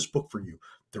I did this book for you,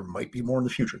 there might be more in the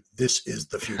future. This is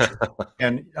the future.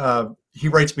 And he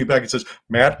writes me back and says,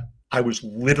 Matt, I was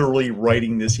literally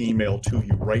writing this email to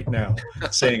you right now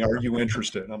saying, are you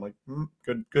interested? And I'm like,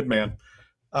 good man.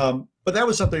 But that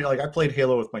was something like I played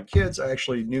Halo with my kids.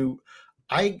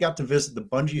 I got to visit the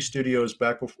Bungie studios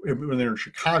back when they were in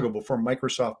Chicago before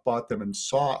Microsoft bought them, and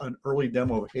saw an early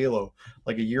demo of Halo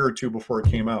like a year or two before it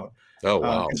came out. Oh,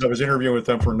 wow. Because I was interviewing with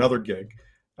them for another gig,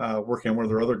 working on one of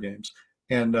their other games.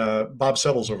 And Bob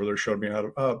Settles over there showed me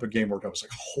how the game worked. I was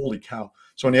like, holy cow.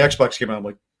 So when the Xbox came out, I'm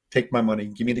like, take my money,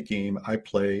 give me the game, I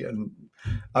play. And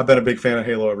I've been a big fan of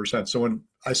Halo ever since. So when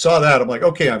I saw that, I'm like,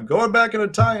 okay, I'm going back into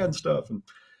tie-in stuff. And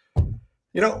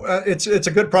it's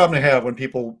a good problem to have when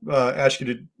people ask you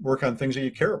to work on things that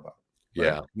you care about. Right?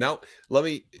 Yeah. Now,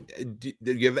 do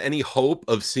you have any hope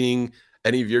of seeing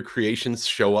any of your creations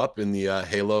show up in the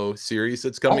Halo series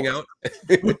that's coming out?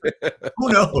 Who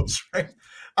knows, right?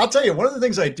 I'll tell you, one of the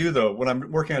things I do, though, when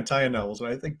I'm working on tie-in novels, and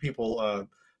I think people,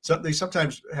 they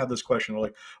sometimes have this question,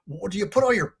 like, well, do you put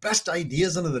all your best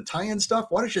ideas into the tie-in stuff?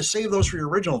 Why don't you save those for your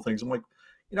original things? I'm like,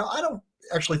 I don't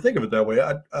actually think of it that way,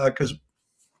 because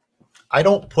I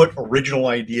don't put original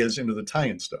ideas into the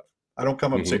tie-in stuff. I don't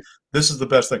come up and say, this is the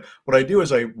best thing. What I do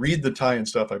is I read the tie-in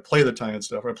stuff, I play the tie-in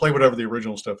stuff, I play whatever the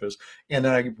original stuff is, and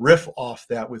then I riff off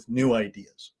that with new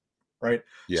ideas, right?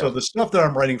 Yeah. So the stuff that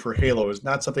I'm writing for Halo is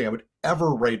not something I would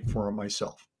ever write for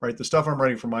myself, right? The stuff I'm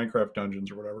writing for Minecraft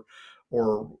Dungeons or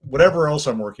whatever else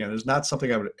I'm working on is not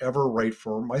something I would ever write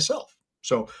for myself.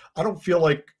 So I don't feel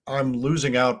like I'm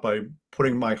losing out by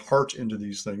putting my heart into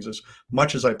these things as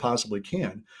much as I possibly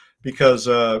can. Because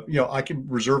I can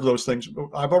reserve those things.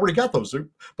 I've already got those,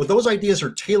 but those ideas are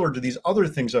tailored to these other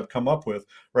things I've come up with,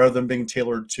 rather than being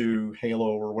tailored to Halo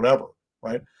or whatever,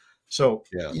 right? So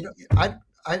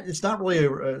it's not really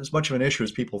as much of an issue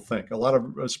as people think. A lot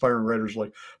of aspiring writers are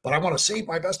like, but I want to save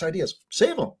my best ideas.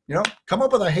 Save them. Come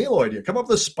up with a Halo idea. Come up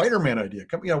with a Spider-Man idea.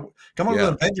 Come up with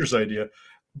an Avengers idea.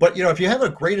 But if you have a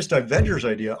greatest Avengers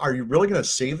idea, are you really going to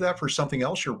save that for something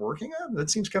else you're working on? That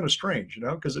seems kind of strange,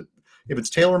 because if it's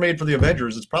tailor-made for the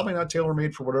Avengers, it's probably not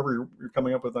tailor-made for whatever you're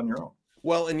coming up with on your own.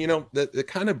 Well, and that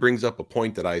kind of brings up a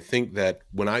point that I think that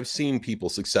when I've seen people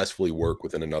successfully work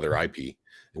within another IP,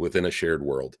 within a shared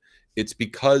world, it's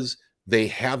because they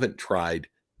haven't tried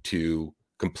to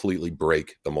completely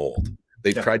break the mold.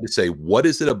 They've tried to say, what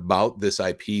is it about this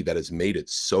IP that has made it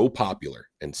so popular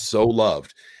and so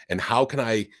loved? And how can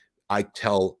I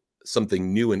tell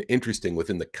something new and interesting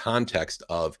within the context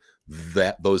of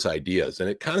those ideas? And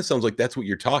it kind of sounds like that's what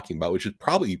you're talking about, which is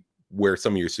probably where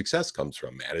some of your success comes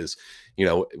from, Matt, is,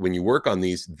 when you work on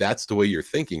these, that's the way you're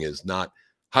thinking, is not,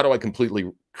 how do I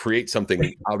completely create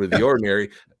something out of the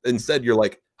ordinary? Instead, you're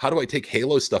like, how do I take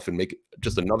Halo stuff and make it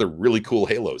just another really cool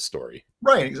Halo story?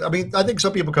 Right. I mean, I think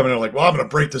some people come in and are like, well, I'm going to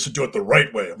break this and do it the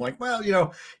right way. I'm like, well,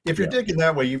 if you're digging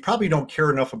that way, you probably don't care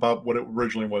enough about what it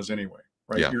originally was anyway.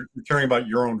 Right. Yeah. You're caring about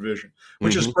your own vision,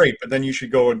 which is great. But then you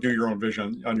should go and do your own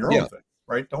vision on your own thing.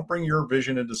 Right. Don't bring your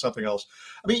vision into something else.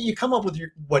 I mean, you come up with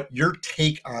what your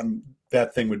take on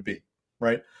that thing would be.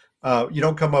 Right. You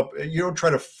don't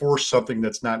try to force something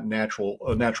that's not a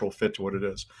natural fit to what it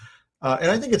is.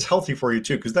 And I think it's healthy for you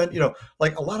too, because then,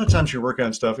 like a lot of times you're working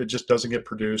on stuff, it just doesn't get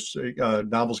produced.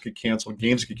 Novels get canceled,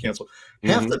 games get canceled.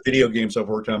 Half the video games I've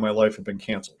worked on in my life have been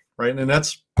canceled, right? And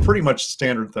that's pretty much the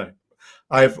standard thing.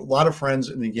 I have a lot of friends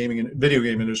in the gaming and video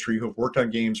game industry who have worked on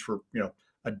games for,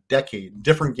 a decade,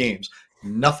 different games.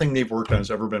 Nothing they've worked on has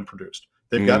ever been produced.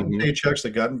 They've gotten paychecks,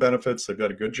 they've gotten benefits, they've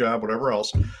got a good job, whatever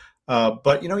else.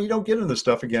 But, you don't get into this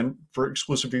stuff again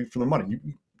exclusively for the money.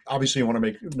 Obviously, you want to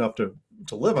make enough to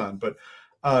live on, but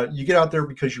you get out there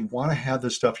because you want to have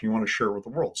this stuff and you want to share it with the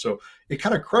world. So it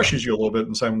kind of crushes you a little bit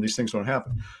inside when these things don't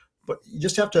happen. But you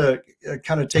just have to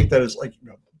kind of take that as like,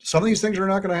 some of these things are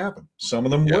not going to happen. Some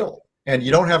of them will. And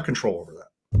you don't have control over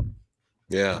that.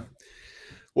 Yeah.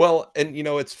 Well, and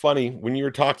it's funny when you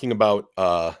were talking about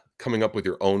coming up with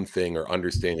your own thing or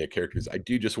understanding your characters. I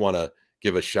do just want to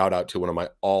give a shout out to one of my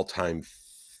all-time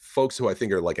folks who I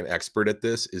think are like an expert at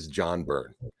this, is John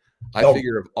Byrne. I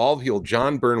figure of all people,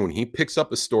 John Byrne, when he picks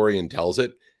up a story and tells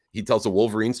it, he tells a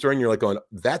Wolverine story and you're like going,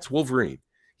 that's Wolverine.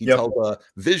 He tells a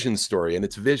Vision story and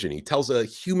it's Vision. He tells a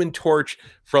Human Torch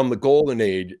from the Golden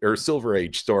Age or Silver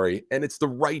Age story and it's the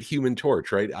right Human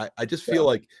Torch, right? I just feel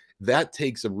like that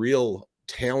takes a real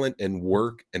talent and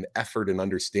work and effort and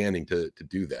understanding to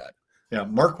do that. Yeah,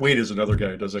 Mark Waid is another guy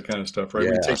who does that kind of stuff, right?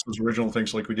 Yeah. He takes those original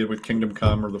things like we did with Kingdom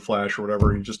Come or The Flash or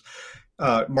whatever, and just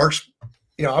Mark's.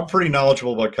 I'm pretty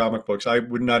knowledgeable about comic books. I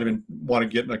would not even want to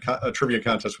get in a trivia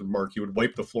contest with Mark. He would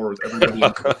wipe the floor with everybody.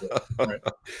 Right.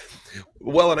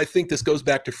 Well, and I think this goes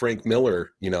back to Frank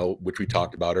Miller, which we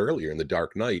talked about earlier in The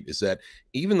Dark Knight, is that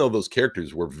even though those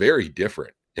characters were very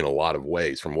different in a lot of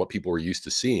ways from what people were used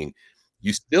to seeing,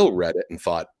 you still read it and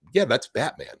thought, yeah, that's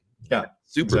Batman. Yeah,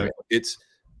 Superman. Exactly.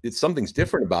 It's something's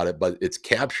different about it, but it's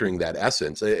capturing that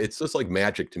essence. It's just like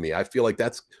magic to me. I feel like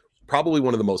that's probably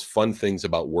one of the most fun things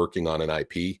about working on an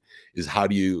IP is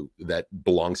that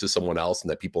belongs to someone else and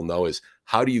that people know, is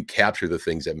how do you capture the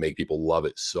things that make people love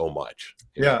it so much?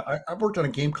 Yeah, I worked on a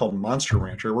game called Monster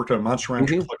Rancher. I worked on a Monster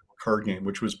Rancher collectible card game,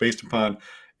 which was based upon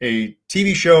a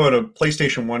TV show and a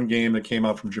PlayStation 1 game that came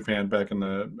out from Japan back in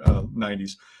the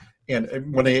 90s.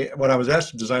 And when I was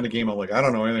asked to design the game, I'm like, I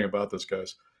don't know anything about this,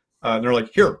 guys. And they're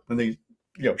like, here. And they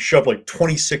shoved like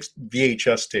 26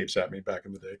 VHS tapes at me back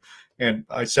in the day. And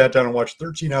I sat down and watched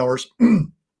 13 hours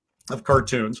of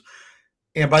cartoons.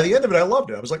 And by the end of it, I loved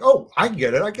it. I was like, oh, I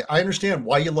get it. I understand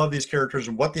why you love these characters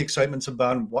and what the excitement's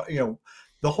about. And what,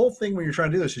 the whole thing when you're trying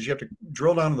to do this is you have to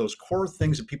drill down to those core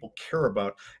things that people care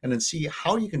about and then see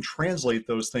how you can translate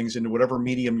those things into whatever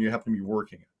medium you happen to be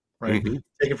working in. Right.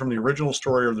 Take it from the original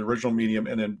story or the original medium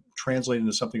and then translate it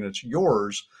into something that's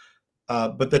yours.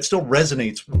 But that still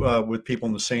resonates with people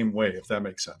in the same way, if that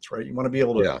makes sense, right? You want to be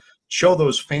able to show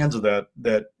those fans of that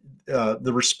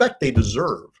the respect they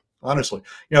deserve. Honestly,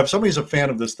 if somebody's a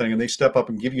fan of this thing and they step up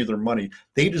and give you their money,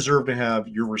 they deserve to have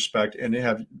your respect and to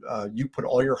have you put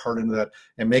all your heart into that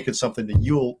and make it something that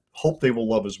you'll hope they will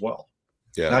love as well.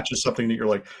 Yeah, not just something that you're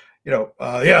like,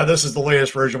 this is the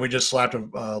latest version. We just slapped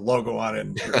a logo on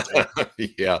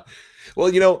it. Yeah,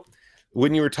 well,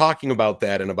 when you were talking about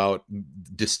that and about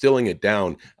distilling it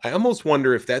down, I almost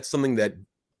wonder if that's something that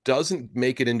doesn't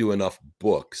make it into enough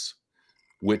books,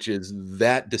 which is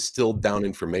that distilled down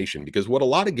information. Because what a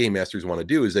lot of game masters want to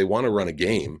do is they want to run a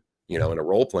game, you know, in a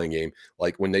role-playing game,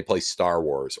 like when they play Star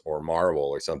Wars or Marvel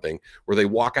or something, where they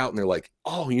walk out and they're like,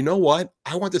 oh, you know what?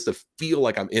 I want this to feel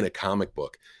like I'm in a comic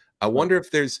book. I wonder if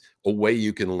there's a way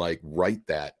you can like write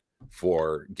that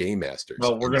for game masters.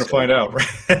 Well, we're going to find out,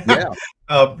 right?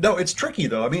 Yeah. No, it's tricky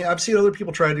though. I mean, I've seen other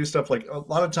people try to do stuff like a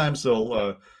lot of times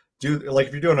they'll do like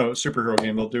if you're doing a superhero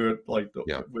game, they'll do it like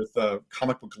with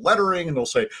comic book lettering, and they'll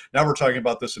say, now we're talking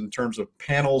about this in terms of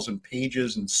panels and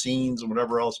pages and scenes and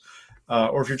whatever else.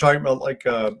 Or if you're talking about like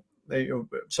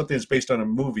something that's based on a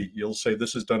movie, you'll say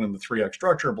this is done in the 3-act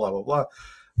structure, blah, blah, blah.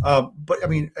 But I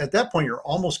mean, at that point, you're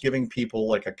almost giving people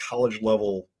like a college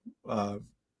level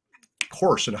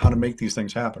course in how to make these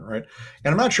things happen, right?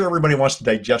 And I'm not sure everybody wants to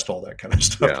digest all that kind of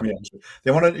stuff. Yeah. To be honest with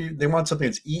you. They want something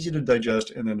that's easy to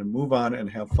digest and then to move on and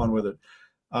have fun with it.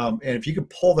 And if you can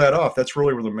pull that off, that's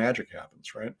really where the magic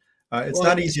happens, right? It's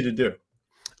not easy to do.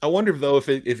 I wonder though if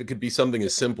it could be something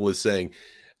as simple as saying,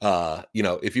 you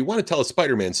know, if you want to tell a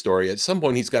Spider-Man story, at some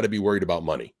point he's got to be worried about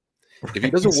money. If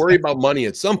he doesn't worry about money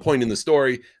at some point in the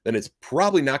story, then it's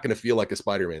probably not going to feel like a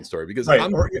Spider-Man story, because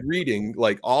I'm reading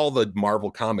like all the Marvel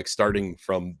comics starting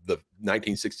from the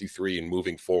 1963 and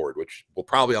moving forward, which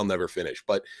I'll never finish.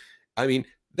 But I mean,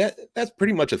 that's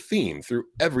pretty much a theme through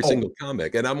every single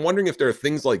comic. And I'm wondering if there are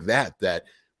things like that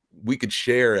we could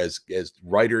share as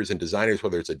writers and designers,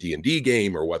 whether it's a D&D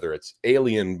game or whether it's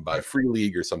Alien by Free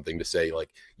League or something, to say like,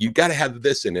 you got to have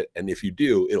this in it. And if you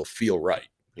do, it'll feel right.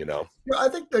 You know, yeah, I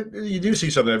think that you do see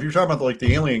something. If you're talking about like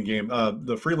the Alien game,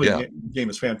 the Free League game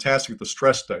is fantastic with the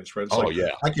stress dice, right? It's like,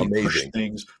 I can push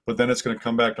things, but then it's going to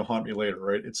come back to haunt me later,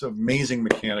 right? It's an amazing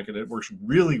mechanic, and it works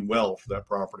really well for that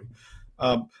property.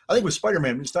 I think with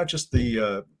Spider-Man, it's not just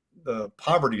the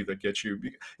poverty that gets you.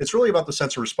 It's really about the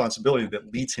sense of responsibility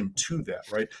that leads him to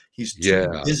that, right? He's too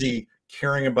busy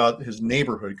caring about his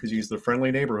neighborhood because he's the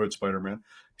friendly neighborhood Spider-Man.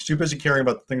 He's too busy caring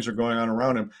about the things that are going on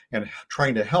around him and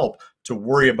trying to help to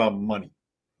worry about money,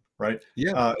 right?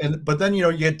 Yeah. But then, you know,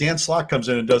 you get Dan Slott comes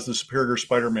in and does the Superior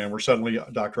Spider-Man, where suddenly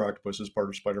Dr. Octopus is part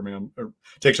of Spider-Man, or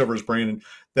takes over his brain, and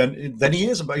then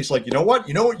he's like, you know what,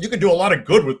 you can do a lot of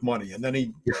good with money, and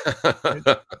then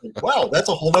wow, that's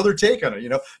a whole other take on it, you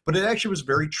know. But it actually was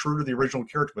very true to the original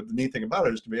character. But the neat thing about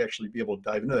it is to actually be able to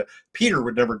dive into that. Peter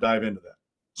would never dive into that,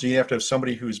 so you have to have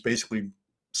somebody who's basically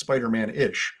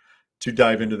Spider-Man-ish to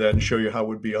dive into that and show you how it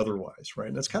would be otherwise, right?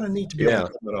 And that's kind of neat to be able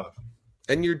to pull that off.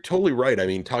 And you're totally right. I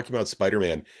mean, talking about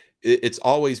Spider-Man, it's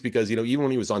always because, you know, even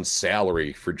when he was on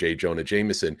salary for J. Jonah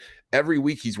Jameson, every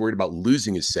week he's worried about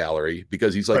losing his salary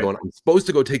because he's like, going, I'm supposed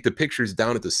to go take the pictures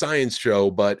down at the science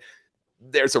show, but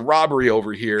there's a robbery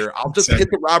over here. I'll just hit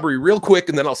the robbery real quick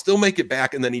and then I'll still make it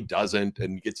back. And then he doesn't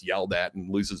and gets yelled at and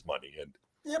loses money. And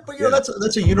yeah, but you know,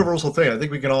 that's a universal thing. I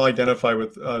think we can all identify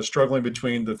with struggling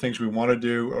between the things we want to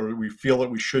do or we feel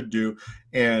that we should do,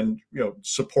 and, you know,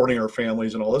 supporting our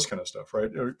families and all this kind of stuff,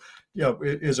 right? Or, you know,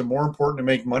 is it more important to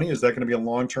make money? Is that going to be a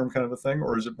long-term kind of a thing,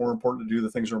 or is it more important to do the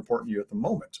things that are important to you at the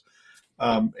moment?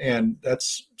 And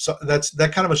that's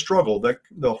that kind of a struggle. That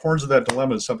the horns of that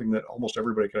dilemma is something that almost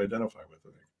everybody can identify with, I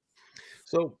think.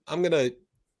 So I'm going to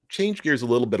change gears a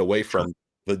little bit away from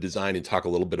the design and talk a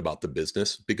little bit about the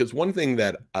business, because one thing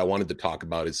that I wanted to talk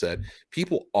about is that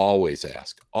people always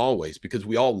ask, because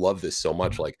we all love this so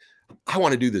much, like, I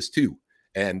want to do this too.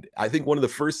 And I think one of the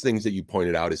first things that you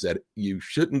pointed out is that you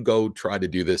shouldn't go try to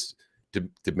do this to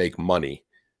make money,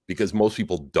 because most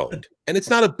people don't. And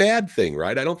it's not a bad thing,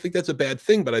 right? I don't think that's a bad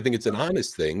thing, but I think it's an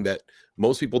honest thing that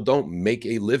most people don't make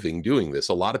a living doing this.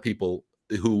 A lot of people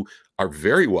who are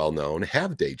very well known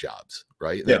have day jobs,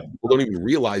 right? Yeah. People don't even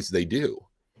realize they do.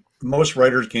 Most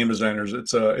writers, game designers,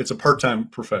 it's a part-time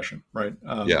profession, right?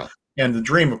 And the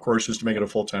dream, of course, is to make it a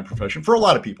full-time profession for a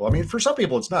lot of people. I mean, for some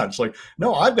people, it's not. It's like,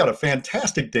 no, I've got a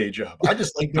fantastic day job. I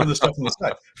just like doing this stuff on the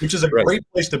side, which is a great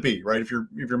place to be, right? If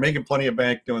you're making plenty of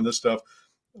bank doing this stuff,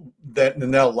 that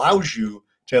allows you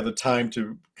to have the time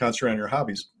to concentrate on your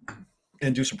hobbies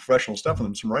and do some professional stuff with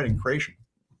them, some writing, creation.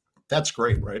 That's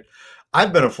great, right?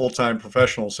 I've been a full-time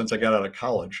professional since I got out of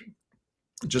college,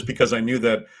 just because I knew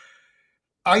that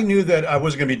I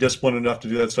wasn't going to be disciplined enough to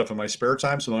do that stuff in my spare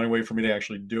time. So the only way for me to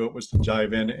actually do it was to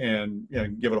dive in and, you know,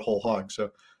 give it a whole hog. So,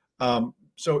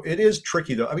 so it is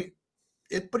tricky though. I mean,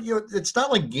 but you know, it's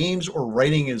not like games or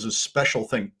writing is a special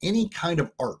thing. Any kind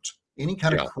of art, any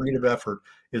kind of creative effort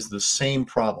is the same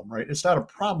problem, right? It's not a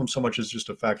problem so much as just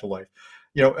a fact of life.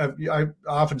 You know, I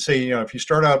often say, you know, if you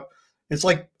start out, it's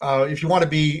like if you want to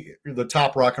be the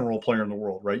top rock and roll player in the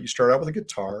world, right? You start out with a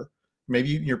guitar. Maybe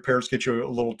your parents get you a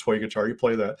little toy guitar. You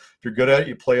play that. If you're good at it,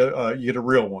 you play. You get a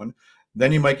real one.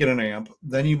 Then you might get an amp.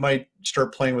 Then you might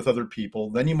start playing with other people.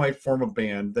 Then you might form a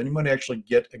band. Then you might actually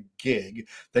get a gig.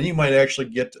 Then you might actually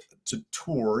get to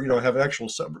tour, have actual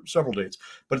several dates.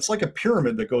 But it's like a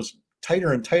pyramid that goes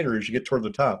tighter and tighter as you get toward the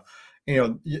top.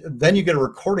 Then you get a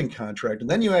recording contract, and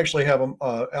then you actually have an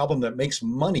album that makes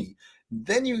money.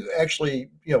 Then you actually,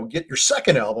 get your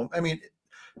second album. I mean,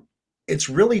 it's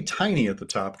really tiny at the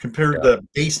top compared to the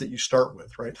base that you start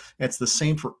with, right? And it's the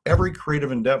same for every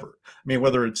creative endeavor. I mean,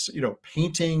 whether it's,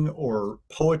 painting or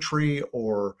poetry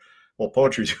or, well,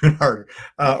 poetry's even harder,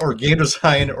 or game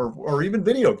design or even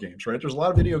video games, right? There's a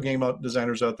lot of video game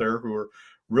designers out there who are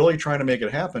really trying to make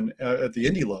it happen at the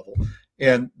indie level.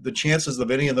 And the chances of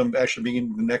any of them actually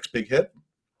being the next big hit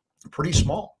are pretty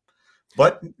small.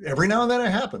 But every now and then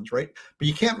it happens, right? But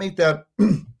you can't make that...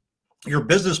 Your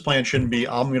business plan shouldn't be,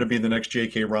 I'm going to be the next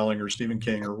J.K. Rowling or Stephen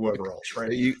King or whoever else,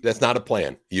 right? That's not a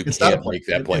plan. You it's can't make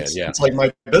that plan. It's like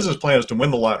my business plan is to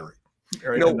win the lottery.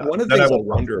 Right? One of the things I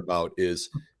wonder about is,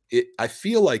 I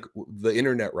feel like the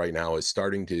internet right now is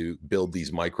starting to build these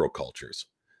microcultures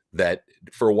that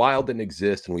for a while didn't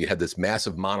exist, and we had this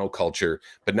massive monoculture,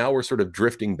 but now we're sort of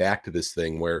drifting back to this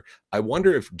thing where I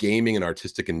wonder if gaming and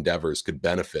artistic endeavors could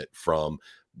benefit from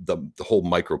the whole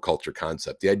microculture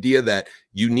concept. The idea that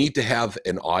you need to have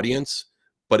an audience,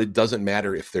 but it doesn't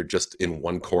matter if they're just in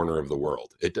one corner of the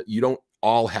world. You don't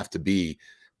all have to be,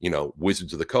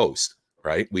 Wizards of the Coast,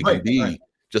 right? We can be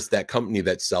just that company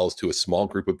that sells to a small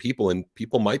group of people, and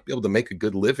people might be able to make a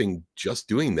good living just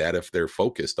doing that if they're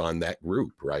focused on that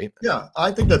group, right? Yeah,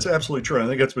 I think that's absolutely true. I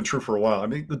think that's been true for a while. I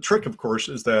mean, the trick, of course,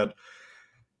 is that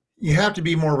you have to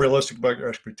be more realistic about your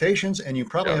expectations, and you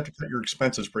probably have to cut your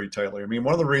expenses pretty tightly. I mean,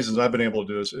 one of the reasons I've been able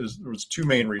to do this is there was two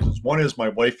main reasons. One is my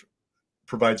wife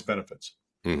provides benefits.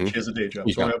 Mm-hmm. She has a day job,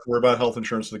 so I don't have to worry about health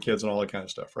insurance for the kids and all that kind of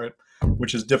stuff, right?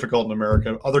 Which is difficult in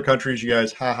America. Other countries, you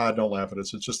guys, don't laugh at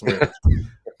us. It's just the way it is.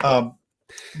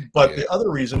 But the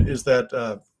other reason is that,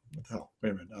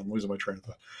 wait a minute, I'm losing my train of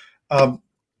thought.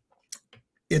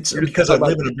 It's because I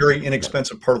live in a very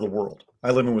inexpensive part of the world.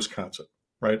 I live in Wisconsin.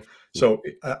 Right. So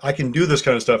I can do this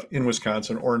kind of stuff in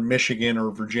Wisconsin or in Michigan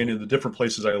or Virginia, the different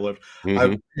places I live.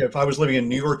 Mm-hmm. If I was living in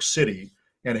New York City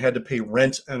and had to pay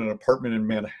rent and an apartment in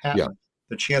Manhattan,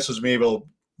 the chances of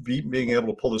being able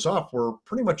to pull this off were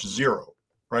pretty much zero.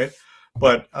 Right.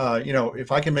 But,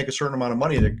 if I can make a certain amount of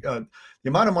money, the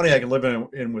amount of money I can live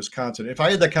in Wisconsin, if I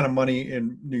had that kind of money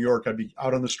in New York, I'd be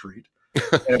out on the street.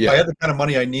 And if I had the kind of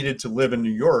money I needed to live in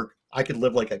New York, I could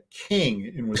live like a king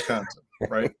in Wisconsin.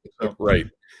 Right. So,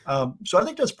 so I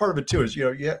think that's part of it too, is,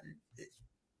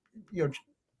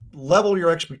 level your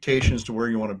expectations to where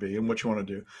you want to be and what you want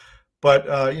to do. But,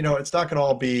 it's not going to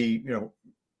all be,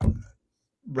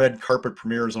 red carpet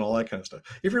premieres and all that kind of stuff.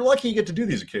 If you're lucky, you get to do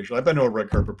these occasionally. I've been to a red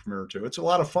carpet premiere or two. It's a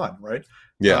lot of fun. Right.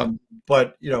 Yeah.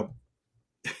 But, you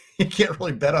can't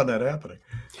really bet on that happening.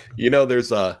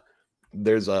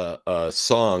 There's a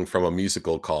song from a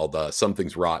musical called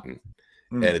Something's Rotten.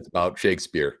 And it's about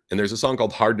Shakespeare. And there's a song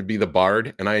called Hard to Be the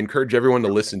Bard. And I encourage everyone to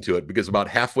listen to it, because about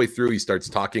halfway through, he starts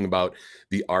talking about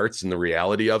the arts and the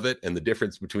reality of it, and the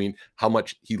difference between how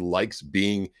much he likes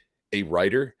being a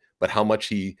writer, but how much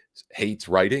he hates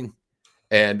writing.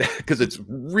 And because it's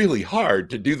really hard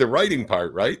to do the writing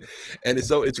part, right? And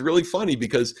so it's really funny,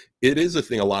 because it is a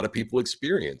thing a lot of people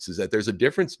experience, is that there's a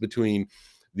difference between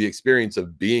the experience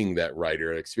of being that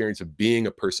writer, an experience of being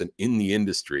a person in the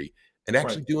industry, and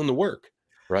actually doing the work.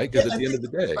 Right? Because at the end of the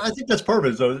day, I think that's part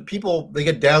of it. Though people, they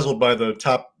get dazzled by the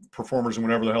top performers in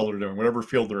whatever the hell they're doing, whatever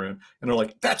field they're in, and they're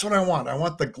like, "That's what I want. I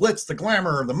want the glitz, the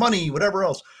glamour, the money, whatever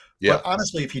else." Yeah. But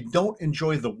honestly, if you don't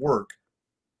enjoy the work,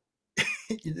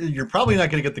 you're probably not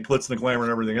going to get the glitz and the glamour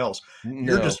and everything else.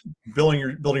 No. You're just building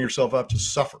yourself up to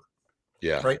suffer.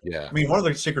 Yeah. Right. Yeah. I mean, one of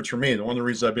the secrets for me, and one of the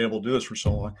reasons I've been able to do this for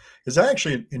so long, is I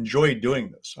actually enjoy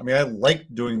doing this. I mean, I like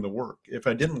doing the work. If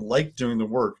I didn't like doing the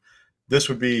work, this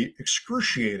would be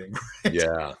excruciating. Right?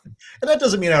 Yeah. And that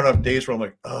doesn't mean I don't have days where I'm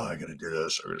like, oh, I got to do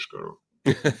this.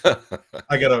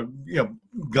 I got to,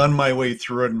 gun my way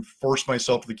through it and force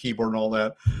myself to the keyboard and all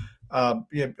that.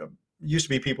 Used to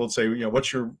be people would say,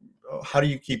 how do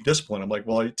you keep discipline? I'm like,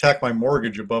 well, I tack my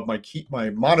mortgage above my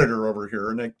monitor over here,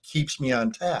 and it keeps me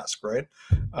on task, right?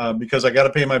 Because I got to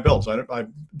pay my bills.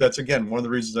 That's, again, one of the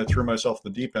reasons I threw myself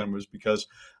in the deep end, was because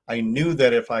I knew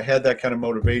that if I had that kind of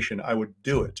motivation, I would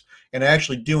do it, and I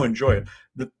actually do enjoy it.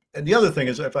 And the other thing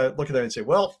is, if I look at that and say,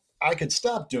 well, I could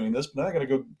stop doing this, but now I got to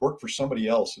go work for somebody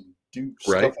else and do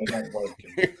stuff I don't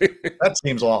like. That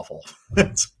seems awful.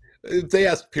 They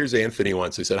asked Piers Anthony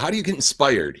once, they said, how do you get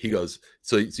inspired? He goes,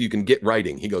 so you can get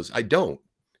writing. He goes, I don't.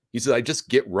 He said, I just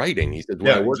get writing. He said,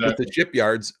 when I Yeah, worked with the exactly.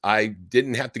 shipyards, I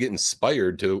didn't have to get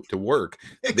inspired to work.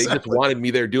 They just Exactly. wanted me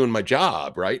there doing my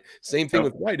job, right? Same thing Yeah.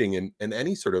 with writing and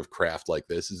any sort of craft like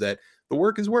this is that the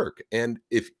work is work. And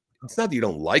if it's not that you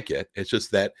don't like it, it's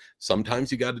just that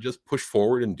sometimes you got to just push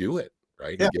forward and do it,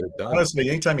 right? Yeah. And get it done. Honestly,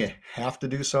 anytime you have to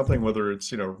do something, whether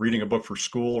it's, reading a book for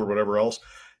school or whatever else,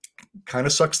 kind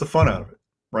of sucks the fun out of it,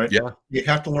 right? Yeah. You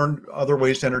have to learn other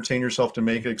ways to entertain yourself to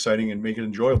make it exciting and make it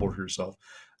enjoyable for yourself.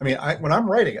 I mean, when I'm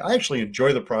writing, I actually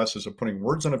enjoy the process of putting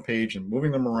words on a page and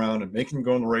moving them around and making them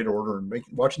go in the right order and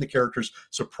watching the characters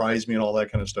surprise me and all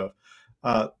that kind of stuff.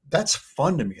 That's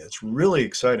fun to me. It's really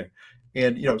exciting.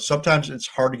 And, sometimes it's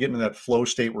hard to get into that flow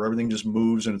state where everything just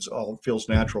moves and it's all feels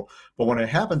natural. But when it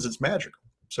happens, it's magical.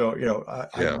 So,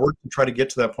 I Yeah. work to try to get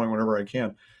to that point whenever I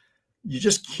can. You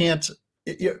just can't,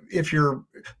 if you're,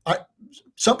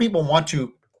 some people want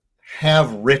to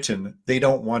have written, they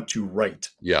don't want to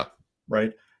write, Yeah.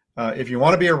 right? If you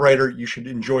want to be a writer, you should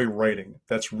enjoy writing.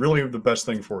 That's really the best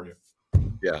thing for you.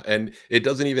 Yeah. And it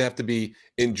doesn't even have to be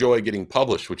enjoy getting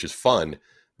published, which is fun,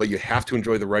 but you have to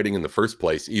enjoy the writing in the first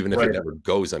place, even if it Right. never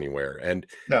goes anywhere. And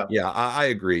Yeah. yeah, I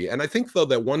agree. And I think though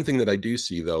that one thing that I do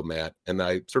see though, Matt, and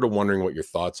I sort of wondering what your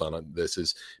thoughts on this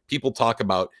is people talk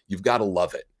about you've got to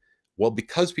love it. Well,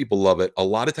 because people love it, a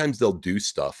lot of times they'll do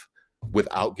stuff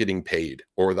without getting paid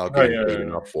or without Oh, getting yeah, paid yeah,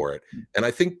 enough yeah. for it. And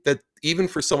I think that even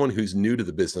for someone who's new to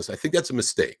the business, I think that's a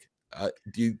mistake.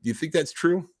 Do you think that's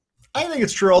true? I think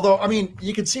it's true. Although, I mean,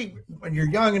 you can see when you're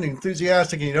young and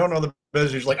enthusiastic and you don't know the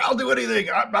business, you're like, I'll do anything.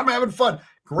 I'm having fun.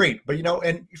 Great. But,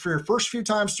 and for your first few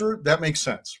times through, that makes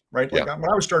sense, right? Like Yeah. when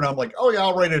I was starting, I'm like, oh, yeah,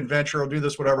 I'll write an adventure. I'll do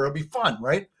this, whatever. It'll be fun,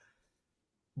 right?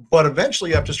 But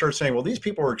eventually you have to start saying, well, these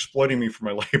people are exploiting me for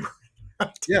my labor.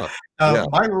 Yeah. Yeah.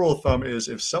 My rule of thumb is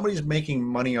if somebody's making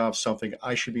money off something,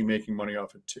 I should be making money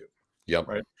off it too. Yep.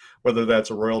 Right? Whether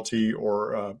that's a royalty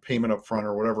or payment up front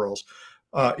or whatever else.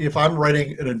 If I'm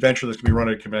writing an adventure that's going to be run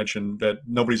at a convention that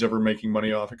nobody's ever making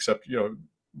money off except,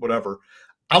 whatever,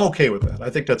 I'm okay with that.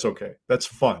 I think that's okay. That's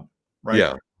fun, right?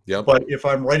 Yeah. Yep. But if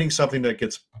I'm writing something that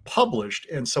gets published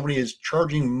and somebody is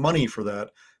charging money for that,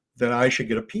 then I should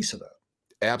get a piece of that.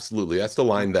 Absolutely. That's the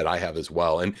line that I have as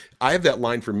well. And I have that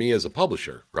line for me as a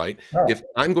publisher, right? Oh, If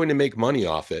I'm going to make money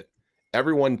off it,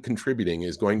 everyone contributing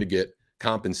is going to get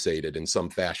compensated in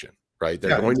some fashion, right? They're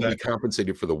yeah, going to be exactly.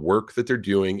 compensated for the work that they're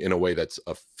doing in a way that's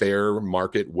a fair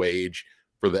market wage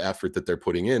for the effort that they're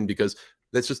putting in, because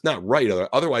that's just not right.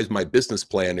 Otherwise, my business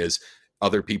plan is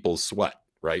other people's sweat,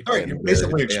 right? All right, And you're where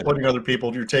basically it's exploiting other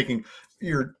people. You're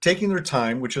taking their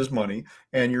time, which is money,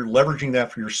 and you're leveraging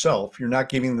that for yourself. You're not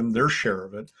giving them their share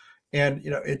of it. And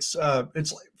it's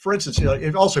like, for instance,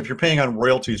 if you're paying on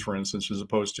royalties, for instance, as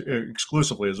opposed to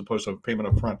exclusively as opposed to payment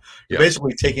up front, you're Yeah.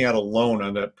 basically taking out a loan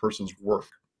on that person's work,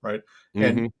 right?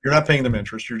 And Hmm. you're not paying them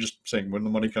interest. You're just saying when the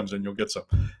money comes in, you'll get some.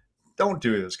 Don't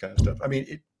do this kind of stuff. I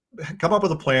mean, come up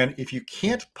with a plan. If you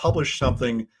can't publish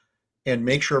something and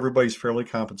make sure everybody's fairly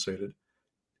compensated,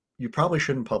 you probably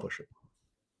shouldn't publish it,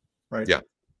 right? Yeah.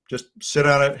 Just sit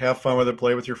on it, have fun with it,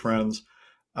 play with your friends.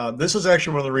 This is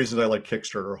actually one of the reasons I like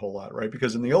Kickstarter a whole lot, right?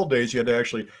 Because in the old days, you had to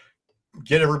actually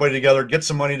get everybody together, get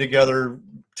some money together,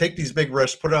 take these big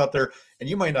risks, put it out there, and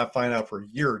you might not find out for a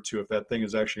year or two if that thing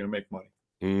is actually going to make money,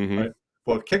 Hmm. right?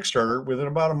 Well, with Kickstarter, within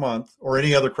about a month, or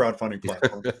any other crowdfunding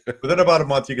platform, within about a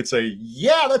month, you could say,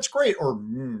 yeah, that's great, or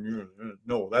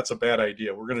no, that's a bad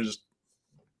idea. We're going to just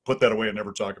put that away and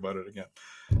never talk about it again.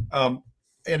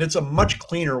 And it's a much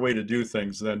cleaner way to do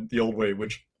things than the old way,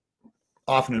 which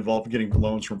often involved getting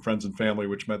loans from friends and family,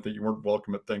 which meant that you weren't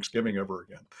welcome at Thanksgiving ever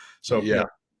again. So Yeah.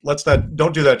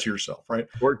 don't do that to yourself, right?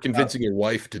 Or convincing your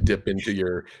wife to dip into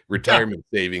your Yeah. retirement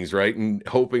savings, right? And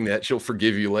hoping that she'll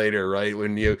forgive you later, right?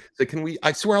 When you say,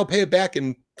 I swear I'll pay it back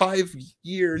in 5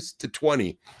 years to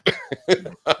 20.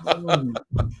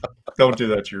 Don't do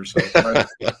that to yourself.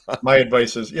 Right? My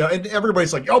advice is, and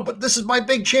everybody's like, oh, but this is my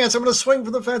big chance. I'm going to swing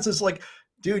for the fences. Like,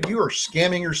 dude, you are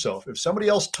scamming yourself. If somebody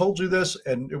else told you this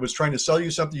and it was trying to sell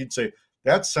you something, you'd say,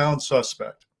 that sounds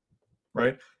suspect,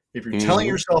 right? If you're telling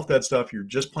Mhm. yourself that stuff, you're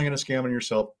just playing a scam on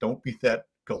yourself. Don't be that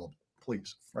gullible,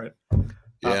 please, right?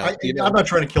 Yeah, I'm not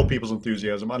trying to kill people's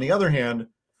enthusiasm. On the other hand,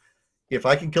 if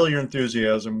I can kill your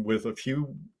enthusiasm with a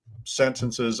few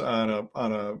sentences on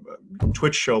a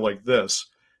Twitch show like this,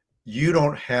 you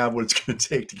don't have what it's going to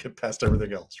take to get past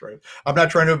everything else, right? I'm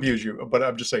not trying to abuse you, but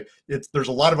I'm just saying there's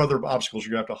a lot of other obstacles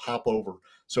you're going to have to hop over.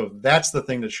 So that's the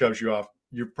thing that shoves you off.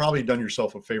 You've probably done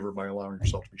yourself a favor by allowing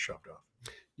yourself to be shoved off.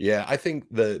 Yeah, I think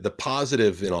the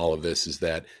positive in all of this is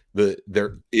that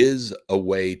there is a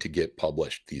way to get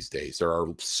published these days. There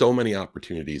are so many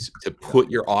opportunities to Yeah.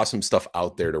 put your awesome stuff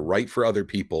out there, to write for other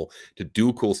people, to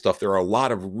do cool stuff. There are a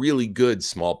lot of really good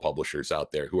small publishers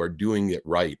out there who are doing it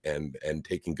right and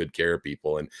taking good care of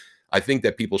people. And I think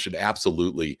that people should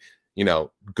absolutely,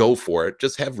 go for it.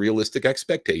 Just have realistic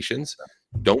expectations.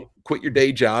 Don't quit your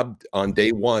day job on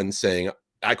day one saying,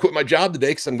 I quit my job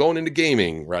today because I'm going into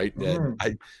gaming, right? And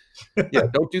Mm. yeah,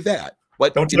 don't do that.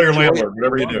 But Don't tell your enjoy it landlord,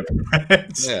 while whatever you you're on do. there.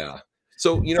 Yeah.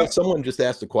 So, someone just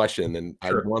asked a question, and I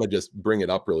Sure. want to just bring it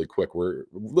up really quick. We're a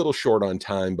little short on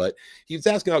time, but he was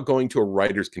asking about going to a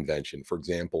writers convention, for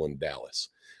example, in Dallas.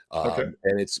 Okay.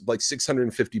 And it's like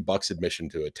 $650 admission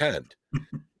to attend.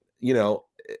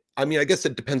 I mean, I guess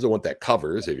it depends on what that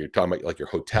covers. If you're talking about like your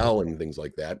hotel and things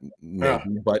like that, Yeah.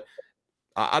 maybe. But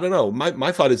I don't know.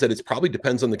 My thought is that it probably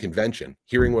depends on the convention,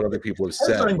 hearing what other people have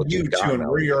Depends said, on what they've you too, gotten and out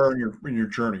where of you it. are in your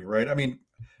journey, right? I mean,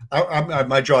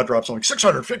 my jaw drops on like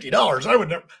 $650. I would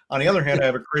never. On the other hand, I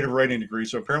have a creative writing degree,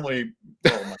 so apparently,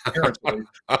 well, my parents at least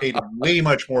paid way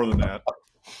much more than that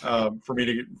for me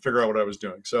to figure out what I was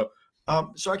doing. So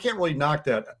I can't really knock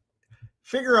that.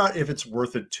 Figure out if it's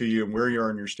worth it to you and where you are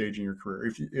in your stage in your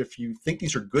career. If you think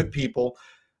these are good people,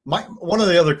 one of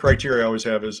the other criteria I always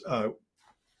have is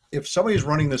if somebody's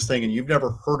running this thing and you've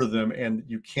never heard of them and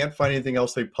you can't find anything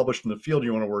else they've published in the field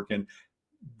you want to work in,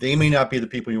 they may not be the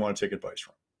people you want to take advice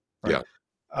from, right?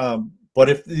 Yeah. But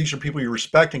if these are people you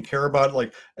respect and care about,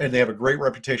 like, and they have a great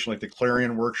reputation, like the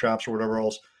Clarion workshops or whatever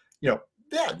else, yeah,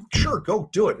 sure, go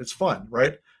do it. It's fun,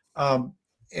 right?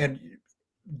 And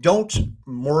don't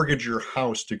mortgage your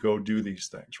house to go do these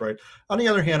things, right? On the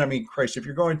other hand, I mean, Christ, if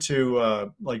you're going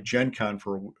to like Gen Con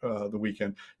for the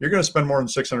weekend, you're going to spend more than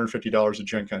 $650 at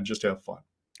Gen Con just to have fun,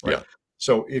 right? Yeah.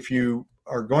 So if you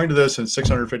are going to this and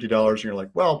 $650 and you're like,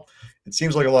 well, it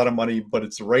seems like a lot of money, but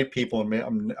it's the right people,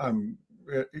 and I'm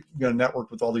going to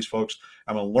network with all these folks.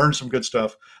 I'm going to learn some good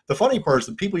stuff. The funny part is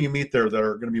the people you meet there that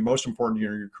are going to be most important to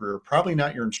you in your career are probably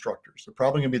not your instructors. They're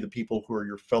probably going to be the people who are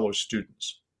your fellow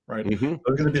students, right? Hmm. Those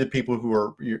are going to be the people who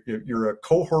are, you're a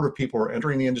cohort of people who are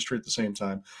entering the industry at the same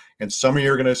time. And some of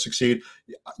you are going to succeed.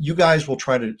 You guys will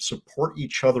try to support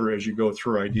each other as you go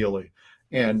through, ideally,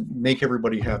 and make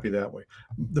everybody happy that way.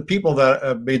 The people that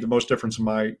have made the most difference in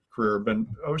my career have been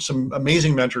some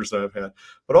amazing mentors that I've had,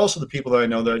 but also the people that I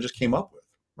know that I just came up with,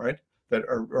 right? That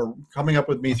are coming up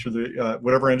with me through the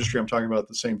whatever industry I'm talking about at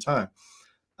the same time.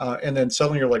 And then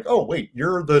suddenly you're like, oh, wait,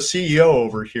 you're the CEO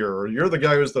over here, or you're the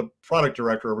guy who's the product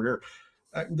director over here.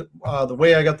 The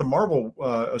way I got the Marvel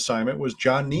assignment was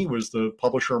John Nee was the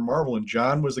publisher of Marvel, and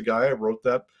John was the guy I wrote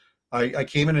that. I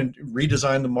came in and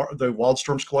redesigned the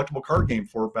Wildstorms collectible card game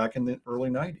for back in the early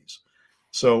 90s.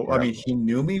 So, Yeah. I mean, he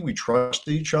knew me. We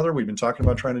trusted each other. We've been talking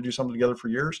about trying to do something together for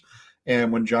years.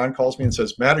 And when John calls me and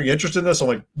says, Matt, are you interested in this? I'm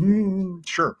like,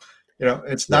 sure.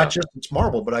 It's not just it's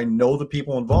Marvel, but I know the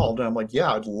people involved. And I'm like,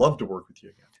 yeah, I'd love to work with you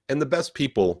again. And the best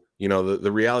people,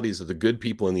 the reality is that the good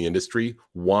people in the industry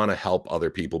want to help other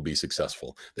people be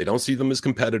successful. They don't see them as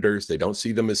competitors. They don't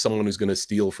see them as someone who's going to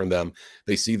steal from them.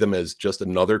 They see them as just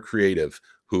another creative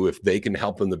who, if they can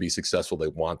help them to be successful, they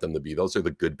want them to be. Those are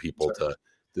the good people to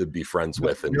be friends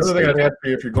with. And the other thing I'd add for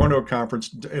you, if you're going to a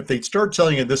conference, if they start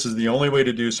telling you this is the only way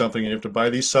to do something and you have to buy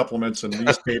these supplements and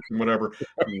these tapes and whatever,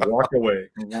 walk away,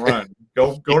 run,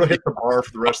 go to hit the bar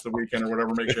for the rest of the weekend or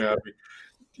whatever makes you happy.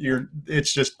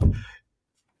 It's just,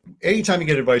 anytime you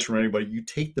get advice from anybody, you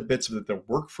take the bits of it that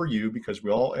work for you, because we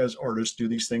all as artists do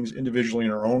these things individually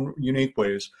in our own unique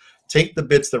ways. Take the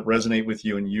bits that resonate with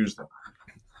you and use them.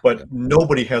 But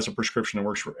nobody has a prescription that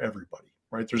works for everybody,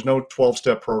 right? There's no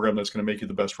 12-step program that's going to make you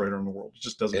the best writer in the world. It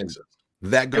just doesn't exist.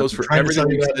 That goes for everything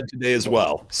we said today as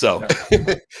well. So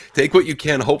take what you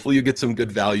can. Hopefully you get some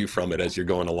good value from it as you're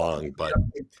going along. But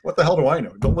what the hell do I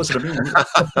know? Don't listen to me.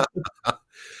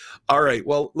 All right.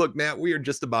 Well, look, Matt, we are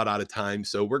just about out of time,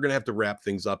 so we're going to have to wrap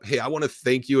things up. Hey, I want to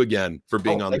thank you again for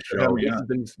being on the show. This has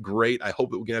been great. I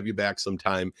hope that we can have you back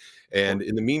sometime. And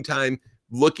in the meantime,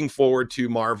 looking forward to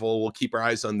Marvel. We'll keep our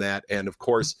eyes on that. And of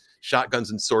course,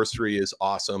 Shotguns and Sorcery is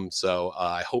awesome. So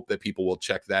I hope that people will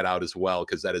check that out as well,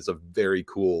 because that is a very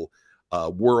cool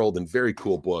world and very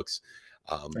cool books.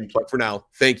 But for now,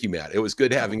 thank you, Matt. It was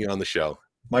good having you on the show.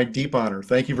 My deep honor.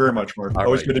 Thank you very much, Mark.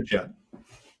 Always good to chat.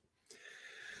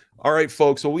 All right,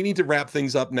 folks. Well, we need to wrap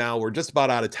things up now. We're just about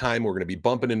out of time. We're going to be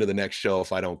bumping into the next show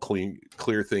if I don't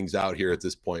clear things out here at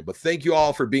this point. But thank you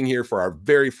all for being here for our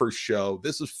very first show.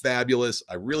 This was fabulous.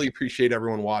 I really appreciate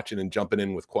everyone watching and jumping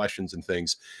in with questions and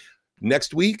things.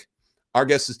 Next week, our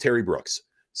guest is Terry Brooks.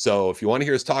 So if you want to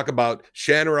hear us talk about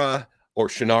Shannara or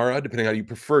Shannara, depending on how you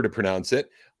prefer to pronounce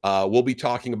it, We'll be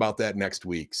talking about that next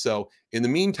week. So in the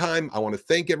meantime, I want to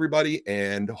thank everybody,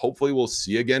 and hopefully we'll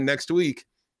see you again next week.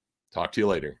 Talk to you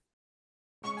later.